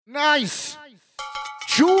Nice.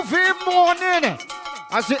 Juve morning.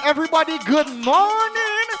 I say everybody good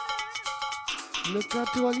morning. Look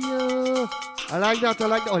at all you. I like that.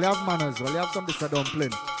 Oh, you have manners. Well, you have some Mr.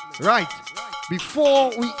 Dumpling. Right.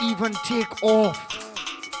 Before we even take off,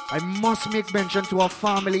 I must make mention to our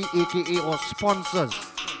family, aka our sponsors.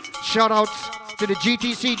 Shout outs to the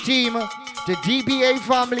GTC team, the DBA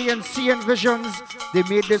family and CN Visions. They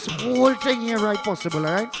made this whole thing here right possible,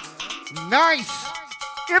 alright? Nice!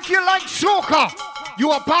 If you like soca,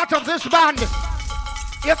 you are part of this band.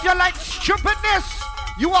 If you like stupidness,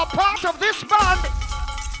 you are part of this band.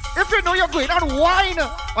 If you know you're going on wine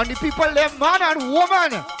on the people there, man and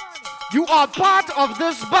woman, you are part of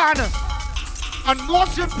this band. And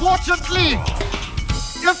most importantly,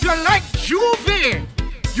 if you like Juve,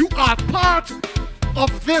 you are part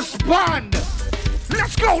of this band.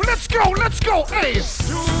 Let's go, let's go, let's go, hey! Behind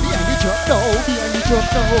the truck, no, behind the truck,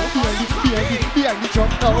 no, behind the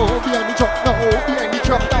truck, no, behind the truck, no, behind the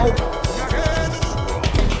truck, no.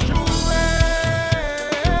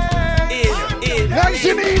 Nice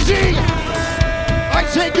and easy! I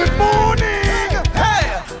say good morning!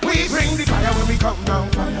 Hey! We bring the fire when we come down,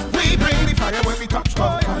 fire. We bring the fire when we touch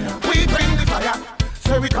down, fire. We bring the fire.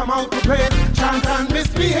 Say we come out to play, chant and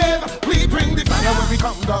misbehave. We bring the fire when we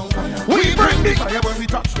come down, fire. We bring the fire when we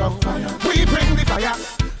touch down, fire. We bring the fire.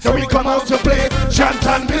 So we come out to play, chant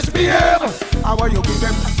and misbehave. How are you give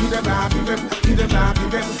them, now, give them, now,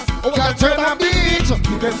 give them. Oh, gotta turn up beat.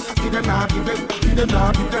 Give them, now, give them,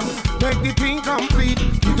 now, give them. Make the thing complete.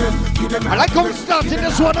 Give them, now. I like how we starting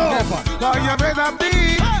this one off. Cause you better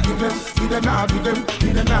be. Give them, now, give them,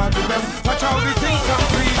 now, give them. Watch how the thing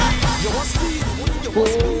complete. You want speed.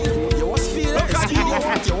 You was speed.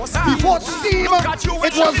 Before steam,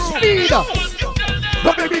 it was speed.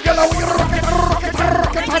 But baby girl, I want you to rock it.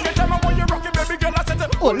 Baby girl, I said,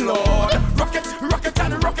 oh Lord, rock it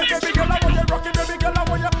and rock it, baby girl, I want you rock it, baby girl, I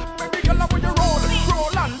want you, baby girl, I want you roll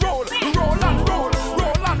and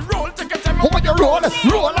roll, take it time. How about you roll and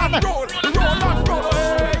roll.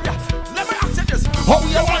 Hey, let me ask you this: how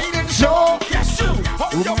you whining so? Yes, you.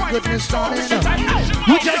 Oh my goodness, darling.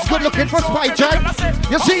 You just good looking for spy time.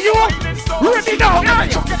 You see you? Ready now, hey.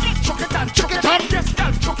 Chuck it on. Yes,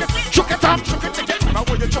 girl, chuck it on. I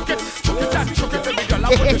want you chuck it, baby girl, I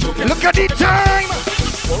want you chuck it. Look at the time.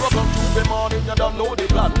 4 o'clock Tuesday morning, you don't know the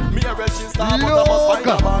plan. Me a register, but I must find a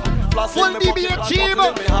man. Full DBA team.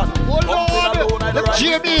 Oh Lord, look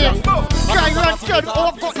Jimmy. Guy oh God,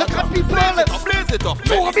 look at people. Blaze it up.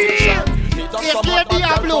 Toby. AK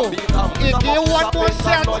Diablo. AK one more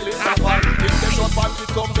set. If they short pants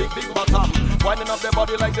with some big bottom, winding up their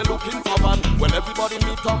body like they're looking for man. When everybody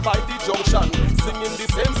meet up by the junction, singing the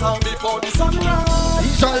same song before the sunrise.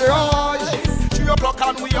 It's alright. 3 o'clock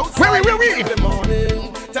and we outside. Where? In the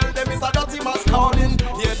morning, tell them it's a dirty man's calling.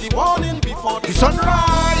 Hear the warning before the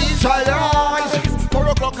sunrise. Sunrise. 4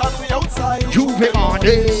 o'clock and we outside. Juve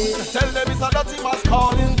morning. Tell them it's a dirty man's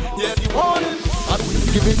calling. Hear the warning. And we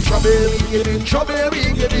give in trouble. We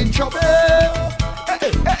give in trouble.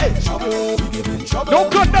 Hey, trouble. We give in trouble. No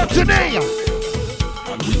good not today.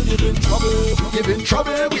 And we give in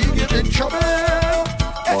trouble. We give in trouble.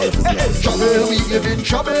 Trouble, we give in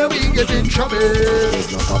trouble. There's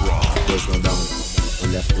no up, there's no down, no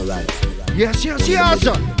left, no right. Yes. You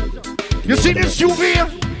see this UV?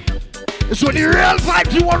 It's what the real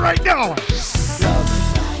vibes you want right now.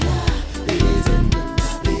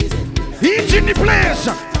 He's in the place.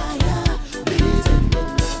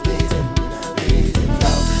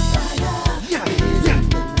 Yeah.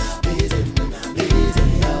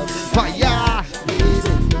 Fire.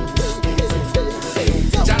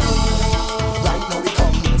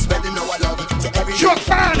 Truck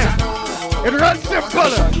man, it runs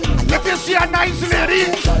simple. If you see a nice lady,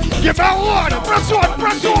 give her one. Press one.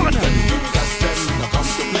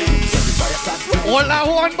 All that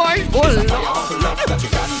one, boy.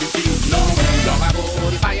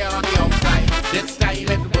 Fire on the outside, this guy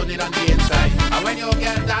let's burn it on the inside. And when you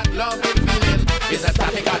get that loving feeling, it's a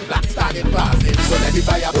static and black started passing. So let the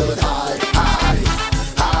fire burn high.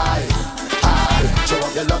 Show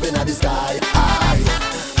up your loving at the sky. High.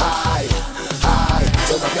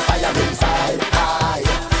 Turn up your fire inside. High.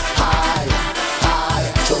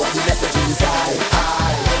 Show up the message in the sky.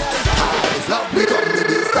 High. Love me come with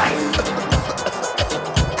this time.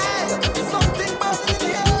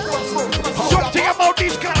 Something about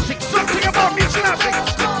these classics.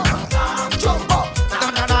 Jump up.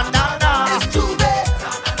 It's too bad.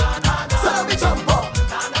 So we jump up.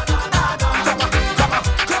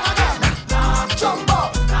 Jump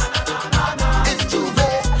up.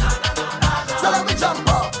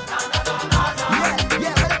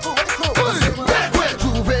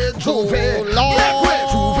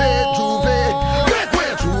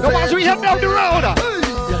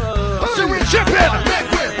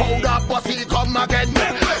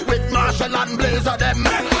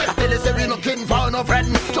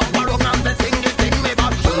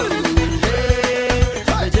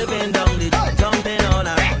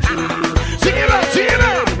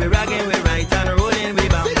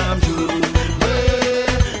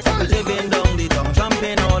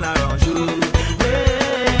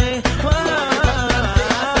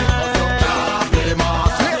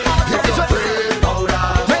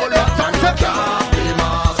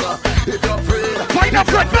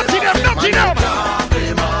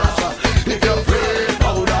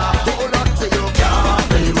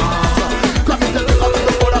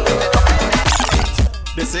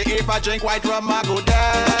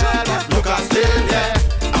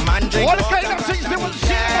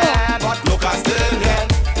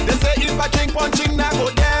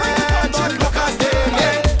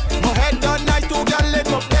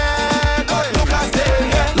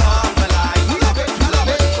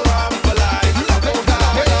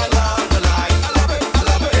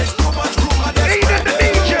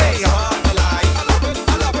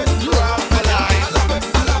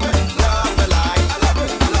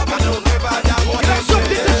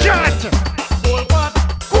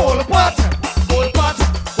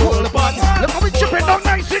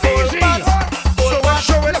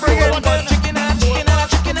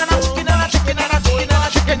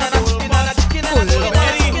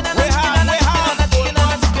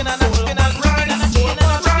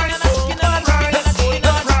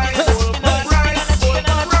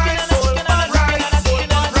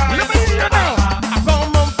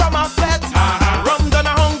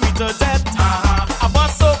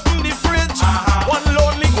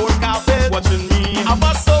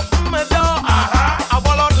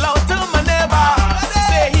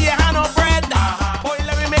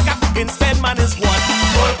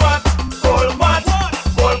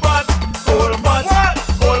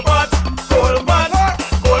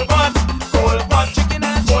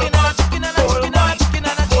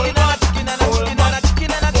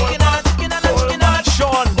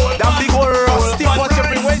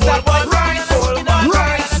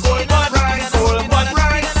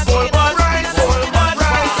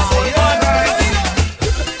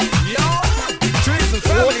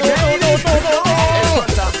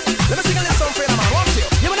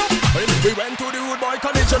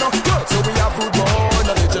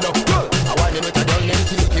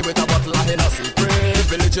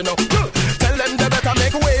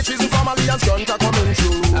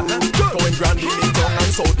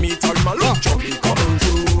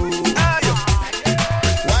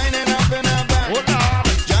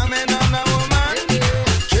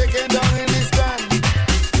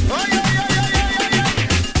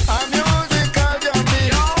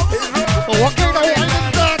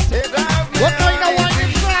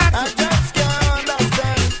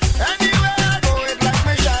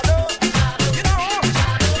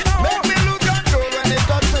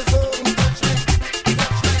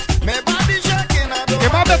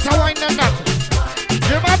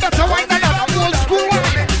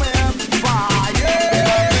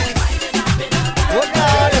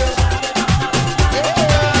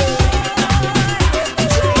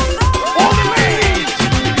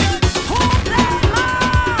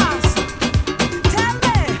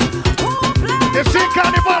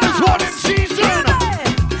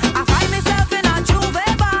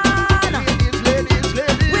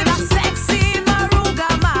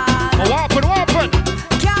 What happened?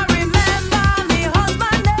 Can't remember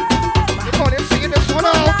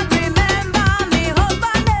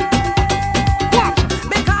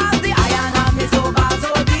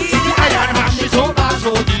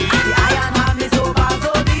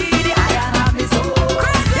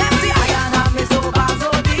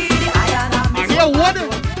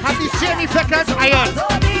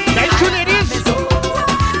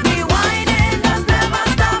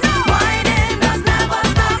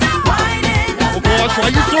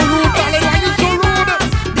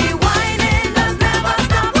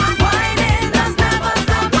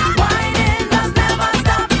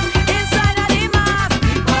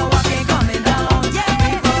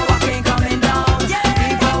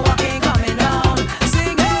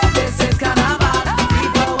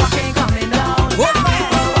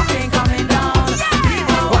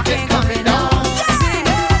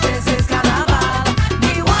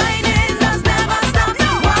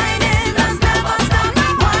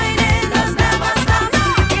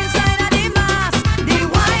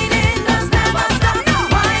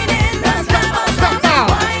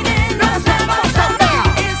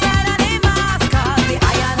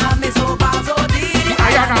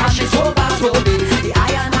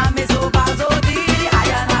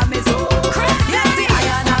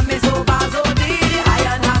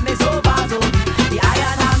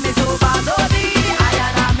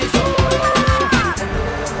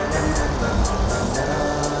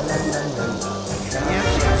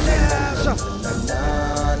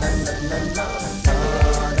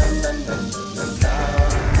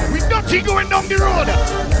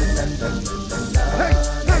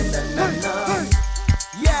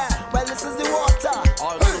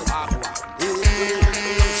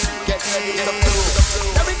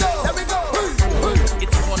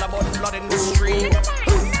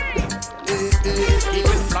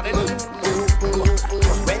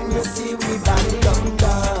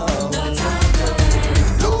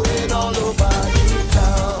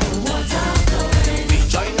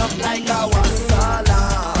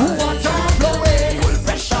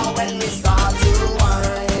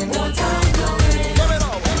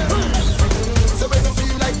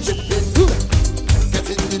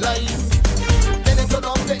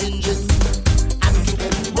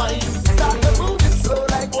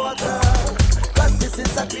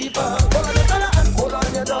Hold on your fella and hold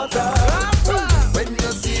on your daughter. When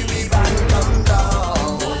you see we band come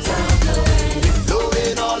down,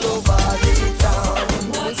 blowing all over the town.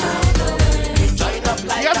 Join up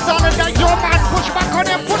like Yes, darling, like your man. Push back on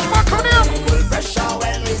him, push back on him. full pressure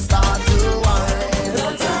when we start to wine.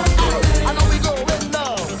 I know we going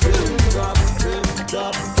now. Drop, drip,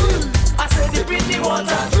 drop. I said dip in the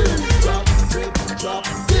water. Drop, drip, drop.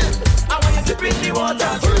 I want you to dip in the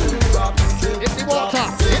water. Drop, drip, In the water, in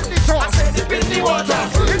the I sauce, said dip in the water.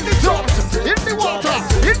 in the sauce, in the water,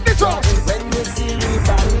 in the sauce. When you see me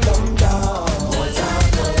bang them down,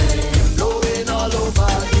 blowing all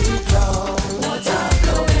over the town,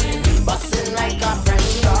 busting like a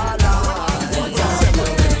pressure line.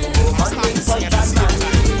 Hunting for that man.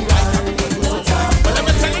 But let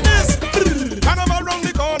me tell you this. Carnival round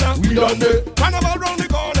the corner. We done it. Carnival round the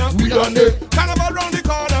corner. We done it. Carnival round the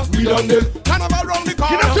corner. We done it. Carnival round the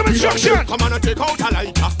corner. Give us some instruction. Come on and take out a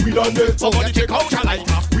lighter. We done it. Somebody take out a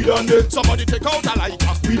lighter. We done it. Somebody take out a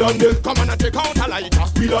lighter. We done it. Come on and take out a lighter.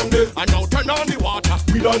 We done it. And now turn on the water.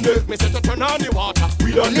 We done it. Me say to turn on the water.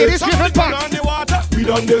 We done Ladies, it. give it Turn back. on the water. We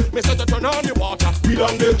done it. Me say to turn on the water. We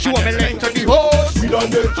done it. She want me link to the hose. We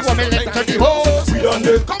done it. She want me link to the hose. We done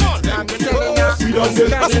it. Come on, man. We done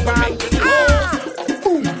it.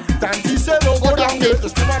 Tanti say no go down there,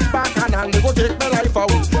 it's too much back and I'll go take my life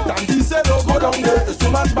away. Tanti say no go down there, it's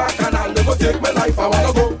too much back and I'll go take my life. I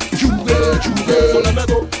wanna go Juve, Juve, so let me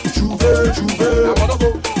go Juve, Juve. I wanna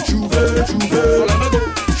go Juve, Juve, so let me go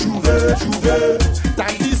Juve, Juve.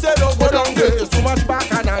 Tanti say no go down there, it's too much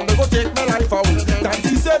back and I'll go take my life away.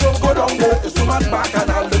 Tanti say no go down there, it's too much back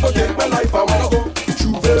and I'll go take my life. I wanna go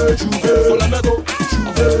Juve, Juve, so let me go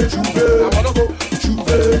Juve, Juve. I wanna go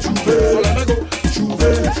Juve, Juve, so let me go Juve,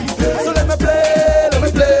 Juve. So let me play, let me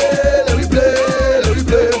play, let me play, let me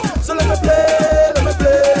play. So let me play, let me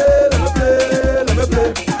play, let me play, let me play.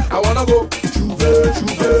 I wanna go Juve,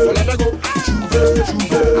 Juve. So let me go Juve,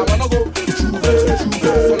 Juve. I wanna go Juve, Juve. So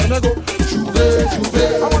let me go Juve, Juve.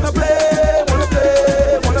 I wanna play, wanna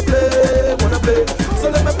play, wanna play, wanna play. So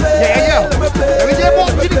let me play, Yeah. let me play. Let me get walk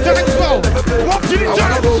to the turn slow. Walk to the I wanna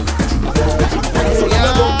turn. go. So let me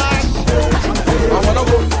go. I wanna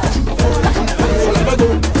go. So let me go.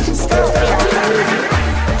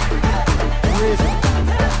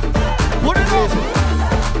 Put it up.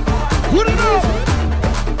 Put it up.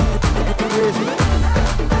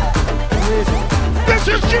 This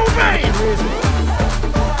is you, man.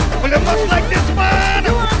 Well, it must like this, man.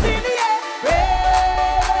 Put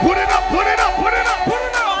it up, put it up, put it up, put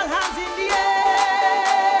it up.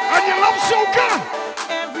 And you love soca.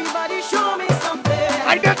 Everybody show me something.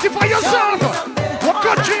 Identify yourself. What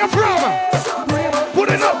country you from? Put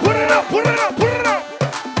it up, put it up, put it up, put it up.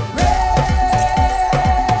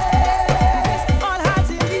 All hands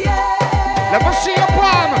in the air. Let me see your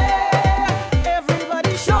palm.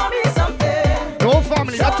 Everybody show me something. No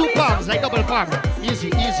family, not two palms, like double palm. Easy,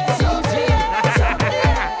 easy, easy.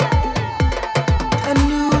 A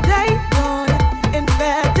new day dawning,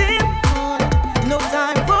 infecting morning. No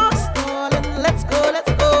time for stalling. Let's go,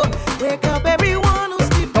 let's go. Wake up everyone who's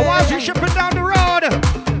sleeping. Now as you shipping down the road,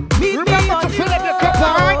 Meet me remember on to the fill up your cup,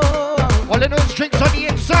 alright? road. All of those drinks on the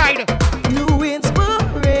inside. New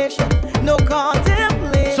inspiration, no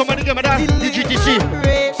contemplation. Somebody give me that, the GTC.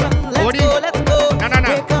 Deliberation. What Let's do you- go, let's go. No, no, no.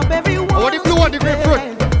 Wake up everyone. What the blue and the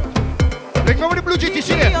grapefruit? Bring over the blue Meet GTC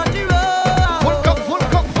me there. on the road. Full cup, full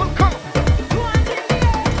cup, full cup.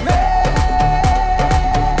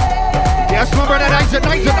 Yes, my brother, nice it,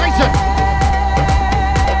 nice it, nice it.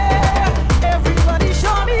 Everybody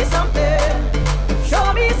show me something.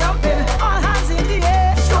 Show me something. All hands in the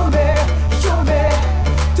air. Show me, show me.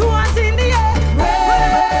 Two hands in the air.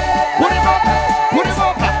 Put him up, put him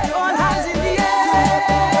up. All hands in the air.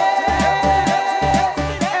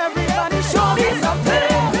 Everybody show me something.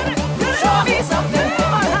 Show me something.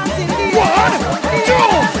 All hands in the air.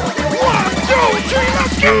 1, 2, 3,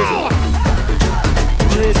 let's go.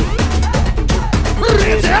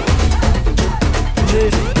 Raise it.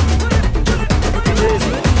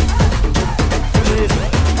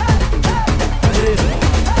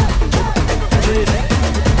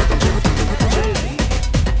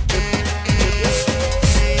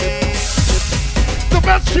 The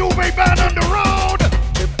best Juve band on the road.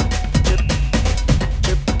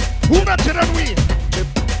 Who better than we?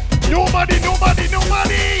 Nobody, nobody,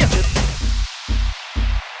 nobody.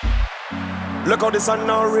 Look how the sun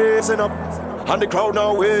now raising up, and the crowd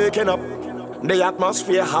now waking up. The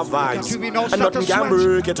atmosphere have vibes, Give me no and nothing sweat. can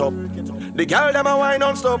break it up. The girl them a wine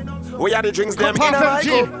non-stop. We had the drinks them in a Perfect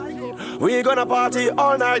mic up. We gonna party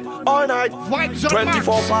all night, all night. Vibes up,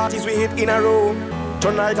 24 Max. parties we hit in a row.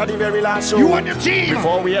 Tonight at the very last show. You and your team.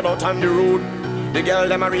 Before we head out on the road, the girl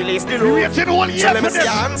them a release the You load. waiting all year So let for me see this.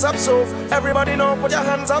 your hands up, so everybody know, put your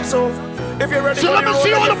hands up, so if you're ready So for let the me road, see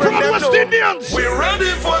and all your the friend proud them West know. Indians. We're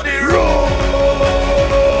ready for the road.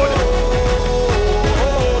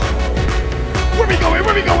 Where we going?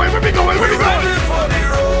 Where we going? Where we going? Where we We're ready going? for the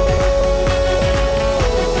road.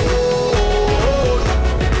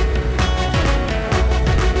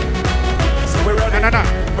 So we're ready. No.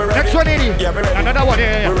 We're ready. Next one, 80. Yeah, we're ready. Another one,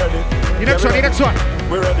 yeah. We're ready. The next one, the next one.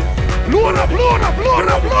 We're ready. Load up. We're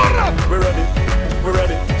ready. We're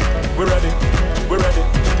ready. We're ready. We're ready.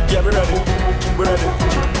 Yeah, we're ready. We're ready.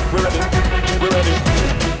 We're ready. We're ready.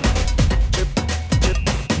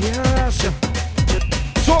 Yes.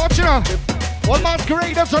 So, you know, one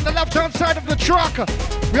masqueraders on the left-hand side of the truck.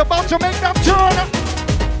 We're about to make that turn.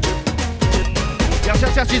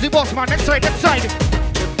 Yes, easy boss, man. Next side.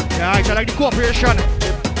 Yeah, I like the cooperation.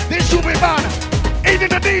 This JOUVERT man. Ain't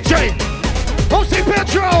the DJ. Hosting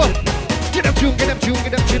Petro. Get them tune.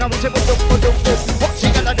 I will say, what you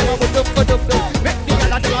gonna do? Make me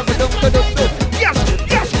gonna do. Yes.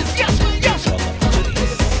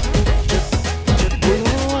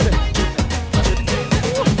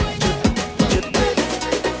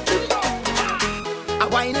 I'm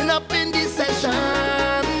winding up in this session.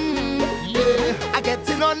 Yeah, I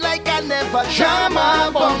getting on like I never jam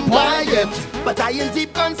a bumper yet. But I in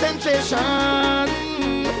deep concentration.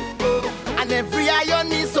 And every eye on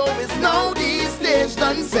me, so it's now the stage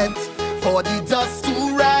done set for the dust to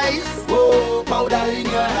rise. Oh, powder in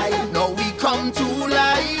your eye. Now we come to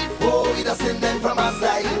life. Oh, we just send them from our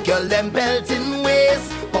side. Girl, them belt in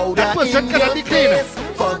waist. Powder That person in cannot your be clean. face.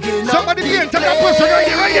 Fogging up Somebody the be in, tell that person right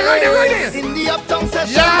there. in the uptown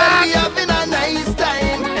session, Yes. when we having a nice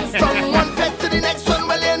time. From one peg to the next one,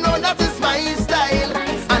 well, you know that is my style.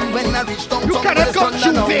 And when I reach downtown, You cannot go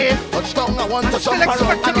JOUVERT. touchdown, I want to still jump around.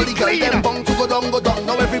 expect to I know be the girl clean. them bound to go down.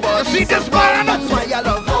 Now everybody You see this man? That's why I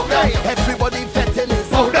love powder. Everybody fetting it.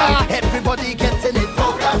 Powder. Everybody getting it.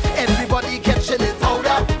 Powder. Everybody catching it.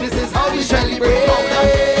 Powder. This is how we celebrate. Powder.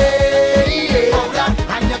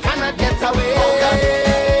 And you cannot get away.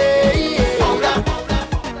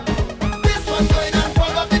 This one going on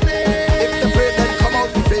for up the place. If you're afraid, then come out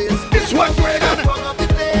the face. This one going on. For up the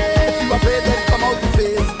place. If you're afraid, then come out the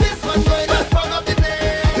face. This one going on for up the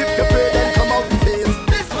place. If you're afraid, then come out the face.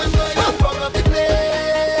 This one going on for up the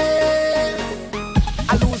place.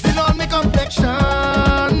 I'm losing all my complexion.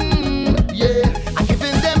 Yeah, I'm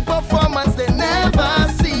giving them performance they never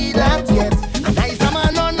see that yet. And I am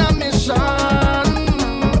man on a mission.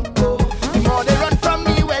 The more they run from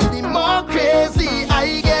me, well, the more crazy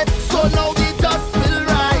I get. So now the dust will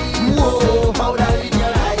rise. Whoa, powder in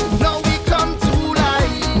your eye. Now we come to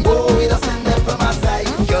life. Whoa, we just send them from our side.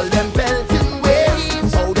 Girl, them belt in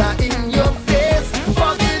waist. Powder in your face.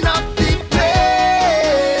 Fogging up the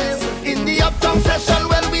place. In the uptown session,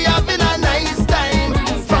 well, we having a nice time.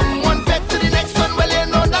 From one peg to the next one, well, you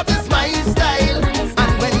know that is my style.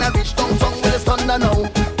 And when I reach downtown, well, it's thunder now.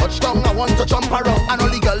 Touchdown, I want to jump around. And all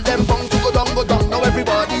the girl them bound to go down. Now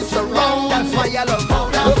everybody's surround. That's why I love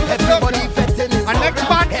powder. Everybody fetting it. And next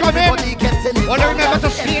man come in. Everybody getting it. Well, remember to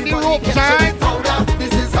stay in the rope, side.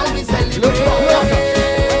 This is how we celebrate. Look.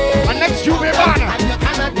 And next JOUVERT man. And you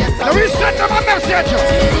cannot get Now we send them a message.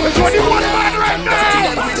 It's only one man right now.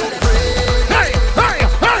 Hey.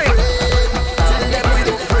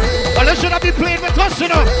 Well, they should have been playing with us, you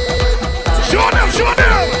know. Show them.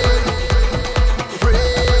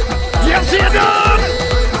 Yes, you done.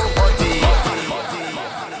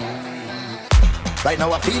 Right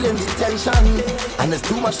now I'm feeling the tension, and there's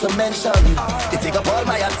too much to mention. It take up all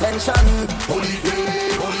my attention. Holy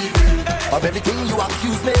faith, of everything you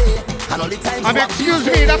accuse me, and all the time you Excuse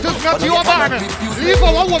me, that is not your man. Leave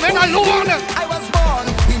our woman alone. I was born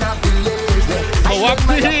in a village. I what learned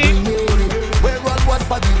my the heck? upbringing, where all was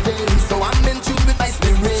forgiven. So I'm in tune with my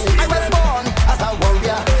spirit. I was born as a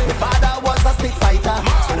warrior. My father was a stick fighter.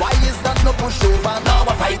 So why is that no pushover? Now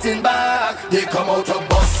we're fighting back. They come out of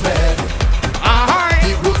boss man.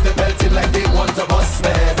 They roast the belting like they want to bust me.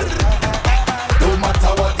 No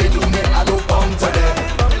matter what they do, me I don't bound to them.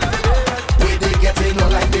 Way they get in on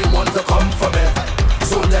like they want to come for me.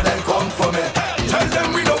 So let them come for me. Tell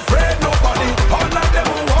them we don't afraid nobody. All of them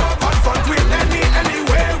will walk on front with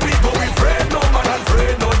anywhere we go. We afraid no man and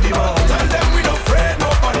afraid no demon. Tell them we don't afraid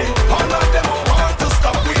nobody. All of them will want to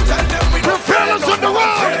stop. We tell them we don't afraid no man,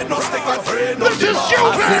 afraid no stick, afraid no demon. This is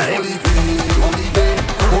JOUVERT. Holy faith,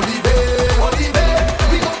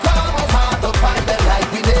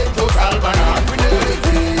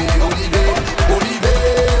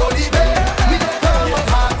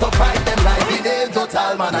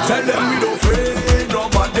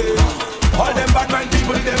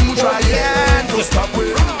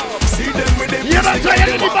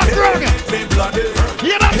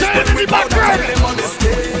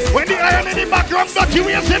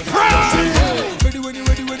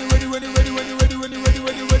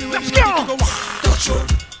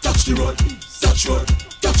 touch the road, touch road,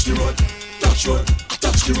 touch the road, touch road,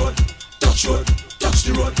 touch the road, touch road, touch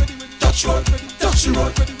the road, touch road, touch the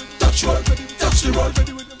road, touch road, touch the road,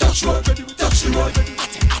 touch road, touch the road.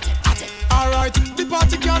 Alright, the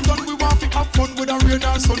party can't done. We want to have fun with a rain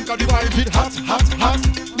and sun. Cause the vibe it hot, hot, hot.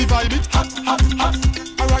 The vibe it hot, hot, hot.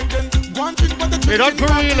 Alright then, one drink but the drink it for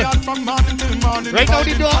real. From morning till morning. Right now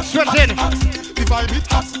the dog sweating. The vibe it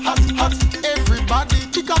hot, hot, hot. Everybody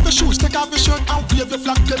kick off the shoes, take off the shirt and wave your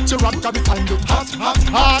flag. Get your rock, cause the time get hot, hot,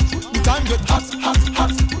 hot. The time get hot, hot,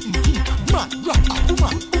 hot. Man, rock,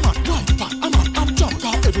 woman, right, fat, I'm jump,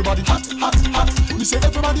 cause everybody hot, hot, hot. We say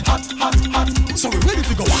everybody hot, hot, hot. So we ready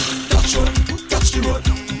to go. Touch road, touch the road,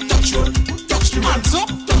 touch road, touch the road. Hands up,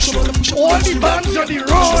 touch the road. All the bands on the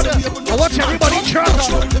road. I watch everybody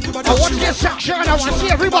travel. I watch this section. I want to see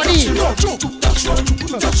everybody.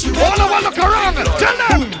 All of us look around. Tell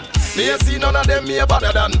them. Me a see none of them me a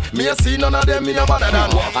better than. Me a see none of them me a better than.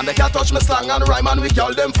 And they can't touch me slang and rhyme and we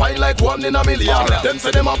call them fine like 1 in a million. Them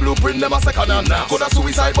say them a blueprint, them a second hand. Could a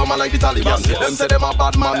suicide bomber like the Taliban. Them say them a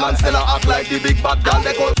bad man and still a act like the big bad gal.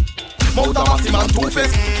 They call mouth a massive man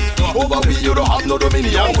two-face. Over we you don't have no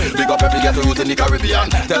dominion. Big up every ghetto youth in the Caribbean.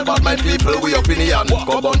 Tell bad my people we opinion.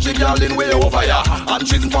 Go bunchy girl in way over ya. And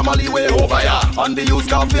she's in family way over ya. And the youth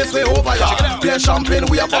can face way over ya. Beer champagne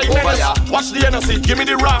we a pop over ya. Watch the energy, give me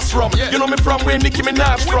the ras from. You know me from where Nicki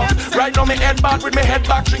Minaj from. Right now me head bad with me head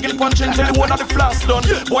back. Drinking punch until the one of the flask done.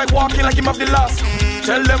 Boy walking like him have the last.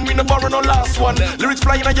 Tell them we no borrow no last one. Lyrics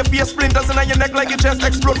flying on your face, splinters in your neck like your chest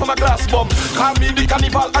explode from a glass bomb. Call me the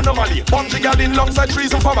cannibal anomaly. Bunch of girl in alongside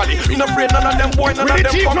trees and family. We no afraid none of them boy, none of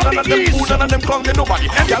them come, none of them fool, none of them clown, they nobody.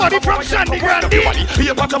 Anybody from Sandy Grande? Be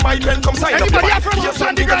a part of my pen, come side Anybody up from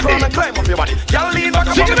Sandy Grande? and climb up your body. Y'all lean back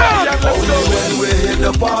up Sing on it the out. body. When we hit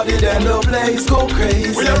the party, then the place go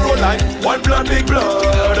crazy. We a roll like one blood, big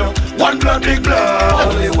blood. One blood, big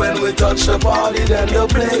blood. Only when we touch the party, then the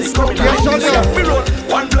place go Yes, crazy. sir. We roll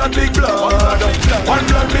one blood, big blood. One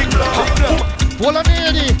blood, big blood. Hold on,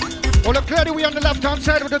 Eddie. Hold on, clear the way on the left-hand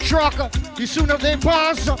side of the truck. The sooner they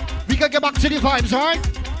pass, we can get back to the vibes, all right?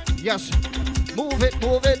 Yes. Move it,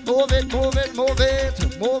 move it, move it, move it, move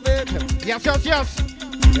it, move it. Yes, yes, yes.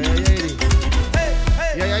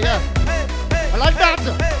 Yeah. I like that.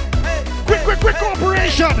 Quick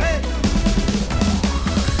cooperation.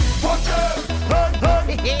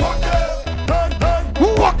 Who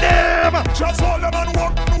walk them? Just hold them and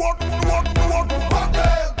walk.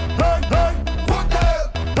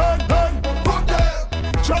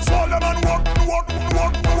 Just hold them and walk.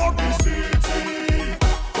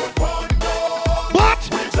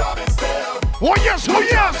 Oh yes,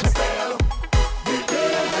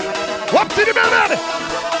 up to the building.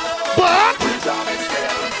 But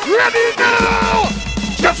ready now.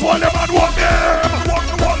 Just hold them and walk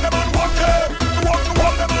them.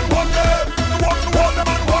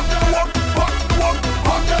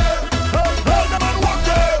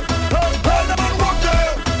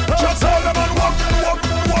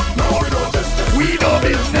 We know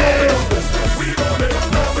business.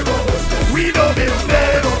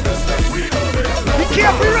 Be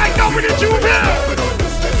careful right now with the JOUVERT.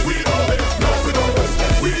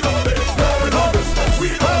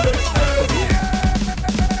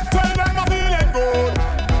 Tell them I'm feeling good,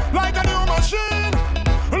 like a new machine,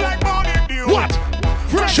 like morning dew. What?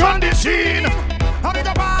 Fresh on the scene. Having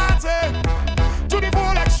a party to the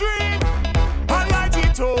full extreme, and light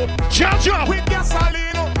it up Jump. with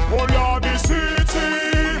gasoline. Oh Lord, the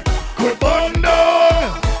city. Good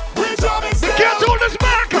bundle. We jamming You still. can't hold us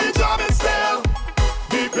back. We jamming still.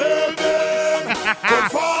 The building. Good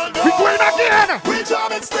fun. We going again. We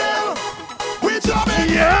jamming still. We jamming.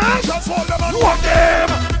 Yes. Just hold them and Walk them.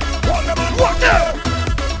 Hold them and Walk them.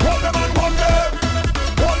 Hold them and walk them.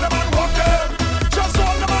 Hold them and walk them. Just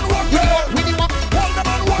hold them and walk them. With the walk. Hold them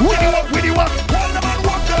and walk With the them. walk. With the walk. Hold them and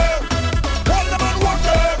walk them. Hold them and walk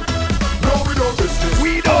them. No, we don't business.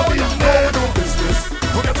 We know No, business. we don't business.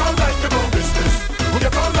 Who get on like you don't business. Who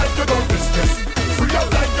get on like you don't business. Free up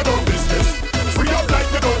like you don't business. Free up like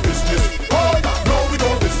you don't business. Oh, no, we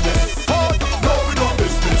don't business. Oh, no, we don't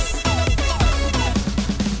business.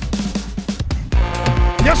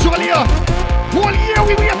 Yes, all year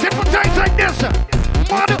we waited for times like this.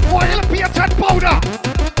 Mud, oil, paint and powder.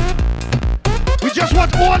 We just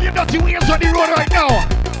want all your dirty wheels on the road right now.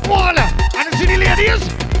 All. And see the ladies?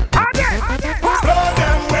 Are they? Blow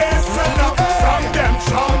them waist up, some them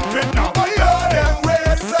trumpet now. Blow them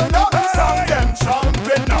waist up, some them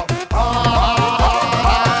trumpet now.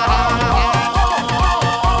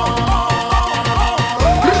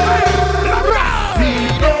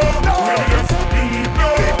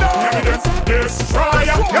 Evidence,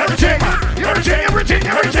 destroyer. Everything.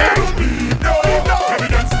 everything.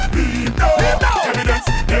 Evidence, evidence,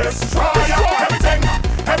 destroyer.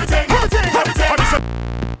 Everything.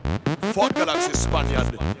 Fuck Galaxy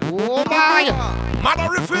Spaniard. Oh my!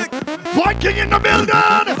 Mannerific. Viking in the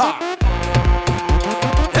building!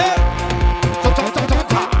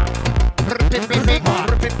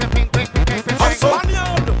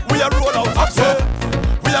 Spaniard. We are roll out up so.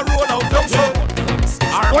 We are roll out up so.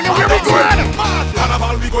 Where we going?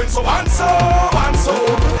 Carnival we going so and so.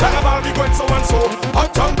 Carnival we going so and so.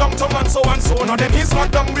 Up tongue down tongue and so and so. Now them he's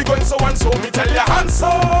locked down we going so and so. Me tell ya and so.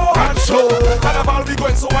 Carnival we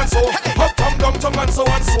going so and so. Up tongue down tongue and so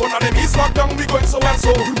and so. Now them he's locked down we going so and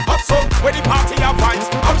so. Up so when the party have vibes.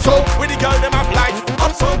 Up so when the girl them have light.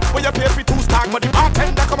 Up so when you pay for 2 stars, but the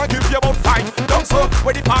bartender come and give you about 5. Down so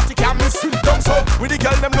when the party can't miss. Down so when the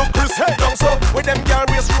girl them look Chris. Down so when them girl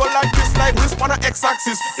waist roll like this, like wrist on a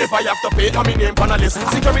X-axis. If I have to pay, I'm in name on a list.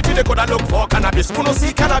 Security they coulda look for cannabis. Who no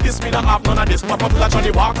see cannabis, me not have none of this. Pop up like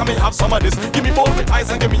Johnny Walk, I may have some of this. Give me both with eyes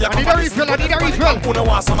and give me a cup of this. I need a refill. Who no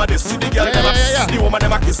want some of this? See the girl them a kiss, the woman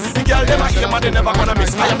them a kiss. The girl them a aim and they never gonna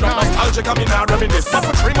miss. I am not nostalgic, I mean I reminisce. But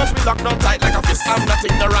for 3 months we locked down tight like a fist. I'm not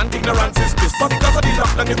ignorant, ignorance is bliss. But because of the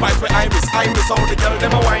lockdown, the vibes where I miss how the girl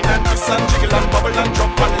them a wine and kiss and jiggle and bubble and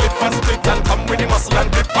jump and lift and split and come with the muscle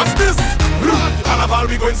and grip. Watch this. Carnival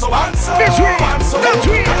we going so and so. This way.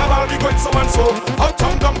 Carnival we going so and so. Up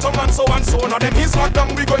tongue down tongue and so and so. Now them he's locked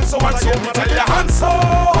down we going so and so. Me tell ya and so.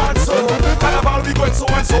 Carnival we going so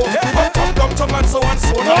and so. Up tongue down tongue and so and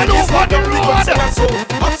so. Now them he's locked down we going so and so.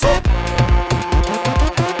 Up so.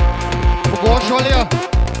 Go on, Sholia.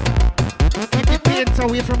 Keep the paint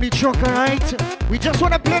away from the truck, alright? We just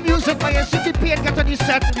wanna play music, but you see the paint get on the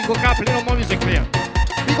set. We go can't play no more music for you.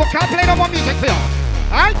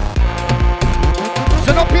 Alright?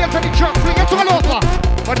 So no paint on the truck, fling it all over.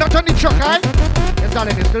 But not on the truck, alright? Yes,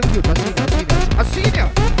 darling, it's still cute. I seen you.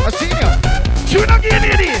 Tune again,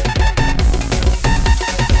 idiot.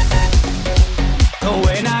 So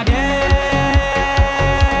when I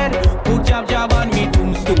dead, put jab on me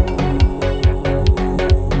tombstone.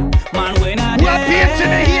 Man, when I dead, who are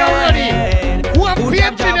painting it here already?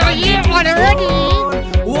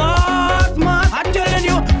 What, man? I'm telling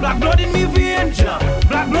you, black blood in me vein,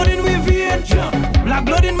 black blood in me vein, black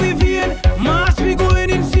blood in me vein. Mass we going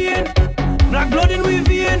insane. Black blood in me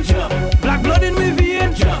vein, black blood in me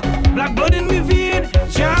vein, black blood in me vein.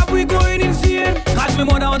 Jab we going insane. Cause me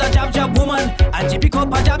mother was a jab woman, and she pick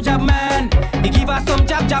up a jab man. He give her some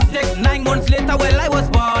jab sex. 9 months later, well I was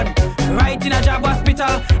born. Right in a jab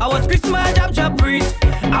hospital, I was Christmas jab priest.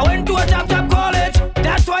 I went to a jab college.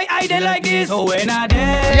 That's why I did like this. So when I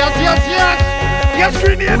did, yes,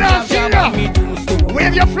 Grenada, now, see ya.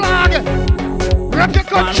 Wave your flag, rep your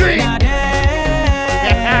country.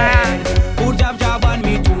 Put jab on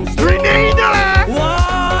me tombstone. Grenada.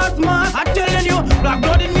 What, man? I'm telling you, black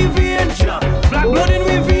blood in me vein, black blood in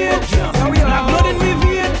me vein, black blood in me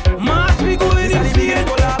vein. Mass we going insane.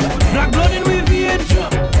 Black blood in me vein,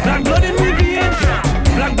 black blood in me vein,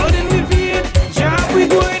 black blood in me vein. Jab we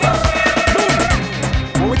going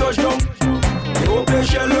insane. When we touch down, you won't play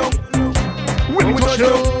shallow. When we touch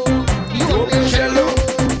down, you won't play shallow.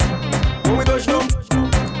 When we touch down,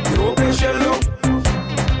 you won't play shallow.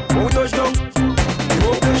 When we touch down, you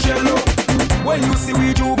won't play shallow. When you see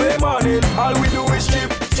we Juve morning, all we do is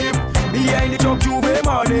chip. Behind the truck Juve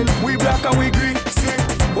morning, we black and we green, sick.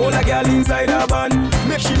 All a girl inside a van,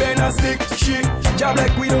 make she bend and stick, shit. Job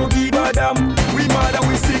like we don't give a damn, we mad and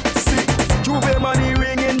we sick. Juve money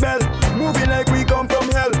ringing bell, moving like we come from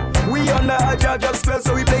hell. We under a jab spell,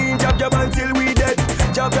 so we playing jab until we dead.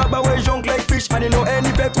 Jab and we junk like fish, and you know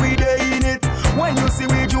any bet we day in it. When you see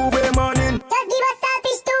we Juve morning, just give us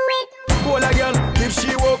selfish to it. Pull a girl, if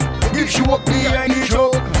she walk behind the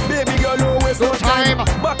truck. Baby girl, no waste no time.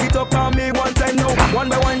 Back it up on me one time now. One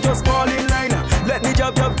by one, just fall in line. Let me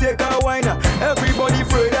jab take a wine. Everybody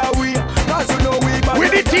afraid that we, cause you know we back. We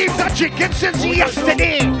the teams are chicken since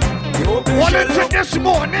yesterday. One into this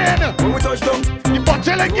morning. When we touch down, the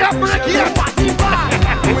bottle and get break here.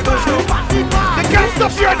 when we touch down, The girls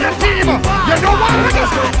stuff you on your team. You know what?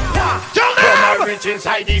 Tell them. Come reach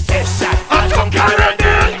inside the session. I'm drunk already.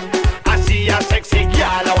 I see a sexy girl,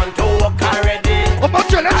 I want to walk already. I'm about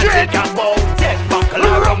to let I you take about 10 buckle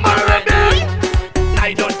of rum already.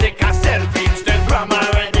 I don't take a selfie, Instagram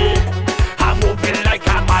already. I'm moving like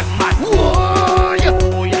a madman. Whoa,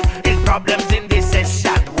 yeah. It's problems in this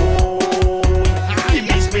session. Whoa, give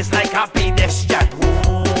me space like a pedestrian.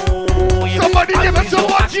 Whoa, somebody give us some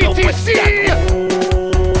more GTC.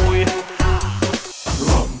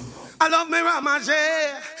 I love me Ramage.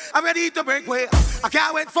 I'm ready to break way. I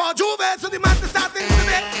can't wait for Juve, so the man to start things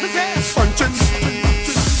today. Punching.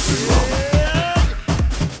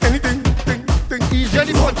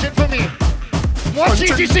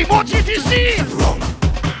 GTC, more GTC.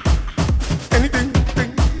 Anything.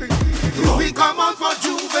 We come out for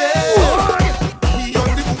Juve.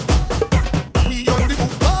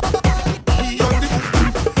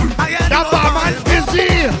 That barman busy.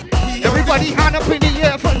 Everybody hand up in the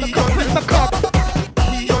air from the cup, from the cup.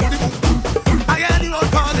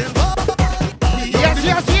 Yes.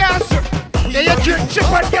 Get your drink,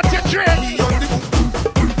 chip and get your drink.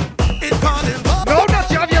 No, that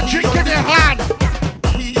you have your drink in your hand.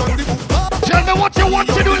 Tell me what you want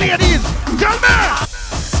to do, ladies. Tell me. I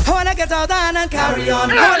wanna get out and carry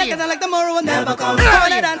on. I wanna get out like tomorrow will never come. I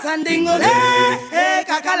wanna dance and dingle. Hey,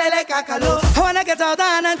 kakalele kakalo. I wanna get out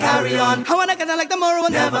and carry on. I wanna get out like tomorrow will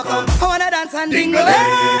never come. I wanna dance and dingle.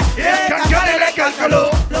 Hey, kakalele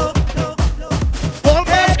kakalo. All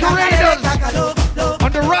masqueraders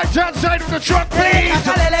on the right hand side of the truck, please.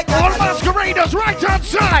 All masqueraders, right hand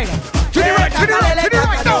side. To the right, to the right, to the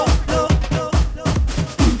right, no.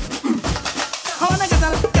 I wanna get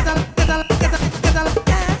out, get out, get out, get out, get out,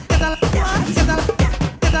 get out, get out, get out,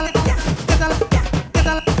 get out, get out, get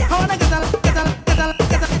out. I wanna get out, get out, get out,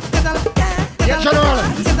 get out, get out. Yeah, General.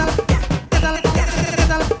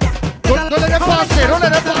 Don't let them pass it, don't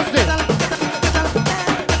let them pass it.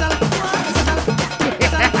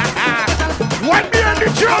 One behind the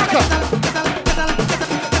truck.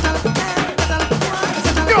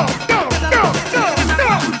 No.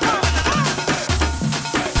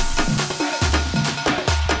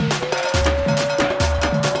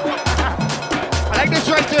 I like this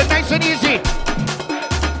right there, nice and easy.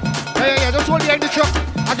 Yeah, just hold behind the truck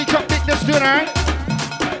as the truck pick this tune, alright?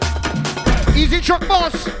 Easy truck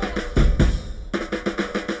boss.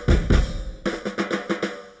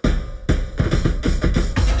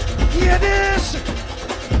 Hear this?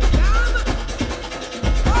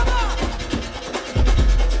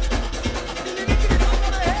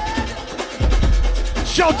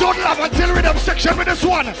 Shout out love until rhythm section with this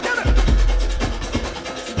one. Start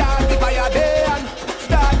the fire day,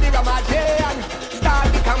 start the Ramadan,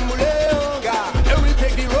 start the Kambulenga. They will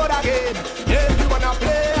take the road again. Yes, we wanna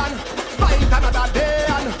play and fight another day.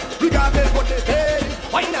 And regardless what they say,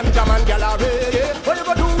 wine and jam and gallery. What you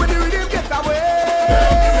gonna do when the rhythm gets away?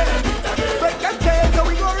 Break and change, so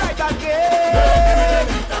we go right again.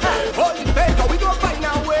 Hold it fake, so we go find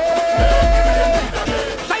a way.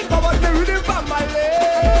 Shine forward the rhythm from my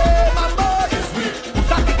leg. My boy,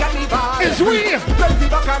 start the carnival. It's we.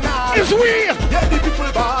 It's we. Yeah, the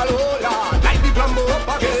people ball, oh Lord, like the flambeau up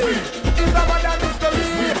again. It's a mother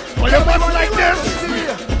mystery. Oh, you must like this.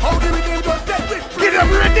 How do we get to set with free? Get them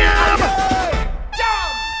rhythm.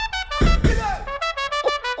 Jam!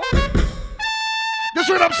 This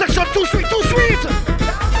rhythm section too sweet, too sweet.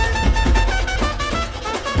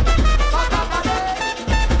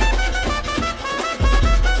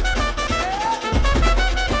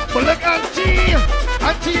 But look,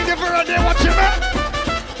 Auntie, you never on there watching me.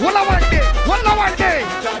 One hour day.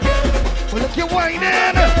 But look, you're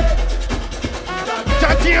whining.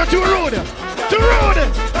 Auntie, you're too rude.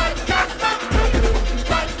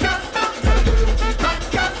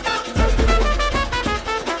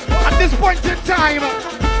 At this point in time,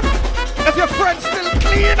 if your friend's still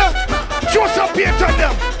clean, show some paint on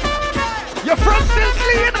them. Your friend's still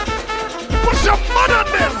clean, put some mud on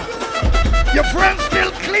them. Your friend's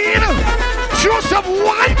still clean, show some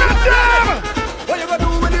wine on them. What you gonna do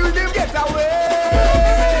when the rhythm gets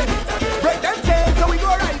away? Break them chains so we go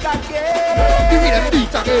right again.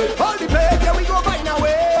 Hold the place, yeah, we go find a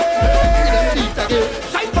way.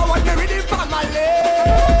 Shine forward the rhythm from my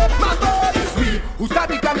leg. My boy is we, who start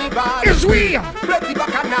the carnival. Is we. Ready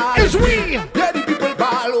bacchanal. Is we. Yeah, the people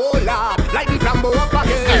ball, oh Lord, like the flambeau up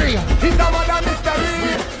again. It's a mother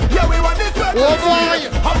mystery. Yeah, we want this work. Oh boy.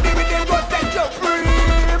 How the rhythm go set you free,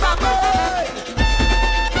 my boy.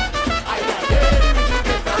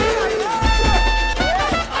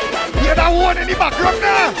 Hear that one in the background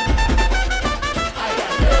now?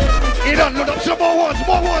 He done load up some more ones.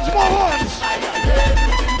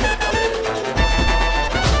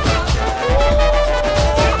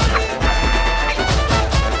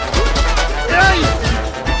 Hey,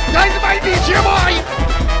 guys, my DJ boy.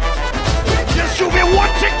 Just show me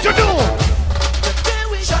one thing to do.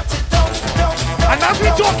 And as we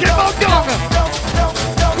talking about down,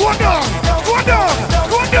 go down.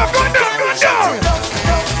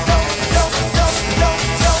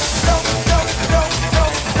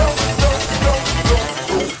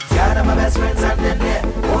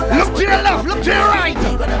 Look to your left, look to your right.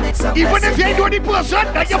 Even if you ain't doing the person,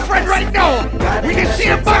 that's your friend right now. We the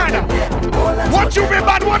same band. One Juve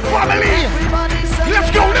band, one family.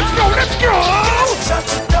 Let's go.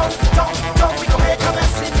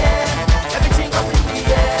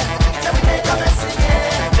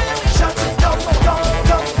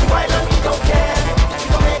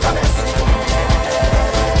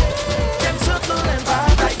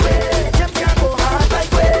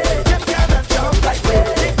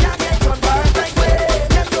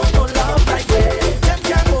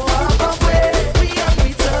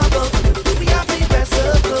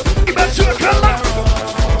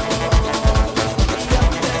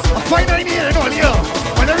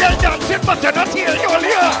 better not hear you all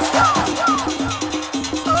here.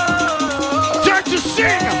 Time to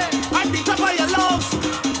sing. I beat up on your lungs.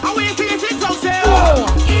 I wait till you think so, say.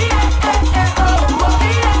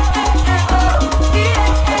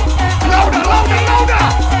 Louder, louder, louder.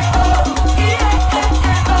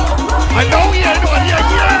 I know you know, yes.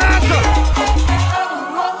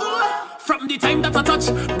 From the time that I touch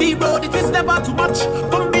the road, it is never too much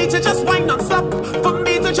for me to just wind and stop, for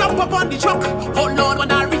me to jump up on the truck. Oh Lord,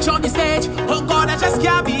 when I reach on the stage, oh God, I just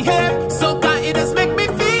can't behave. So God, it has make me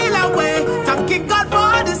feel away. Thanking God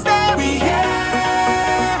for this day we here,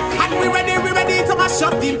 and we ready to mash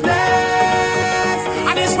up the place.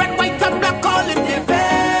 And it's red, white, and black all in the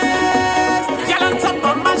face. Girl on top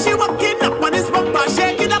of man, she walking up on his bumper,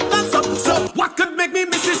 shaking up and up. So what could make me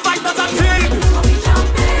miss this fight that I take?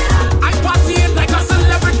 I partying like a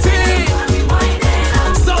celebrity.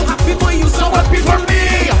 So happy for you, so happy for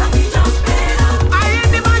me. I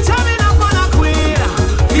ain't the man jamming up on a queen,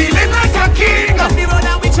 feeling like a king. On the road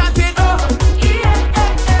and we chanting, oh.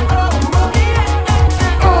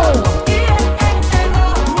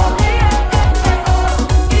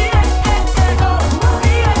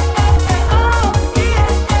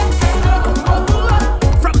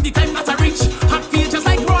 From the time that I reach, I feel just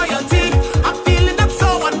like royalty. I'm feeling up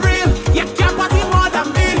so unreal. You can't party more than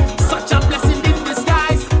me. Such a blessing in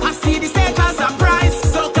disguise. I see the stage as a prize.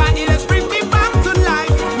 So God, it has bring me back to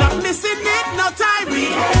life. Not missing it, no time.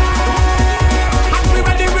 We and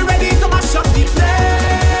we ready to mash up the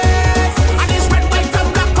place. And it's red, white, and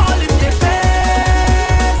black all in the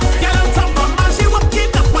face. Girl on top of man, she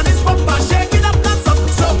walking up on his bumper, shaking up that up.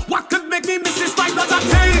 So what could make me miss this fight that I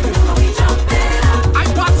take? I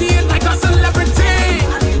partying like a celebrity.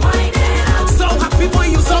 So happy for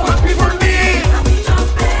you, so happy for me.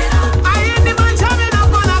 I ain't the man jamming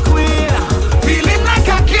up on a queen, feeling like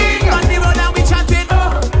a king. On the road and we chanting,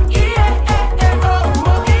 oh.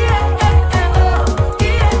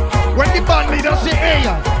 When the band leader say, hey,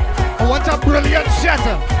 I want a brilliant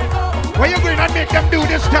setter. What you going to make them do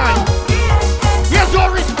this time? Here's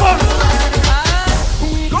our response.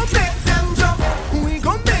 We gon' make them jump, we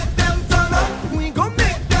gon' make them turn up, we gon'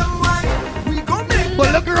 make them whine, we gon' make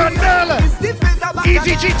But look around there.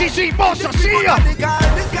 Easy GTC, boss, I see ya.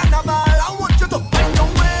 this carnival, I want you to find your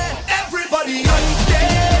way. Everybody on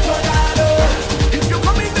stage, oh God, oh. If you're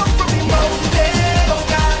coming down from the mountain, oh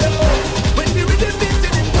God, oh. When the rhythm beats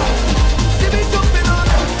in the town, see me jumping on,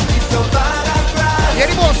 it's so bad and grass. Yeah,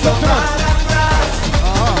 the boss, So come on. bad and grass.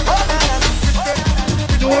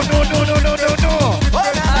 No.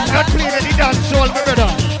 Not playing any dancehall, my brother.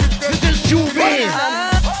 This is JOUVERT.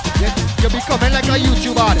 You're becoming like a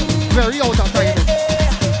YouTube artist. Very out of time.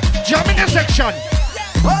 Jam in the section.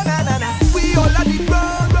 Oh na na na, we all at the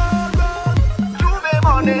ground, JOUVERT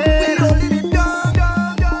money. We all in it down,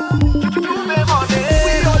 JOUVERT money.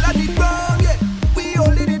 We all at the ground, yeah. We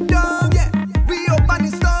all in it down, yeah. We open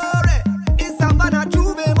the story. It's a man of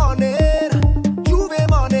JOUVERT money.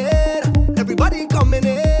 Everybody coming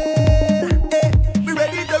in. Hey, we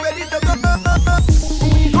ready to go.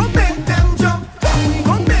 We gon' make them jump. We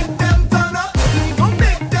gon' make them turn up. We gon'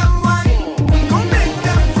 make them whine. We gon' make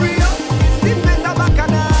them free up. This place a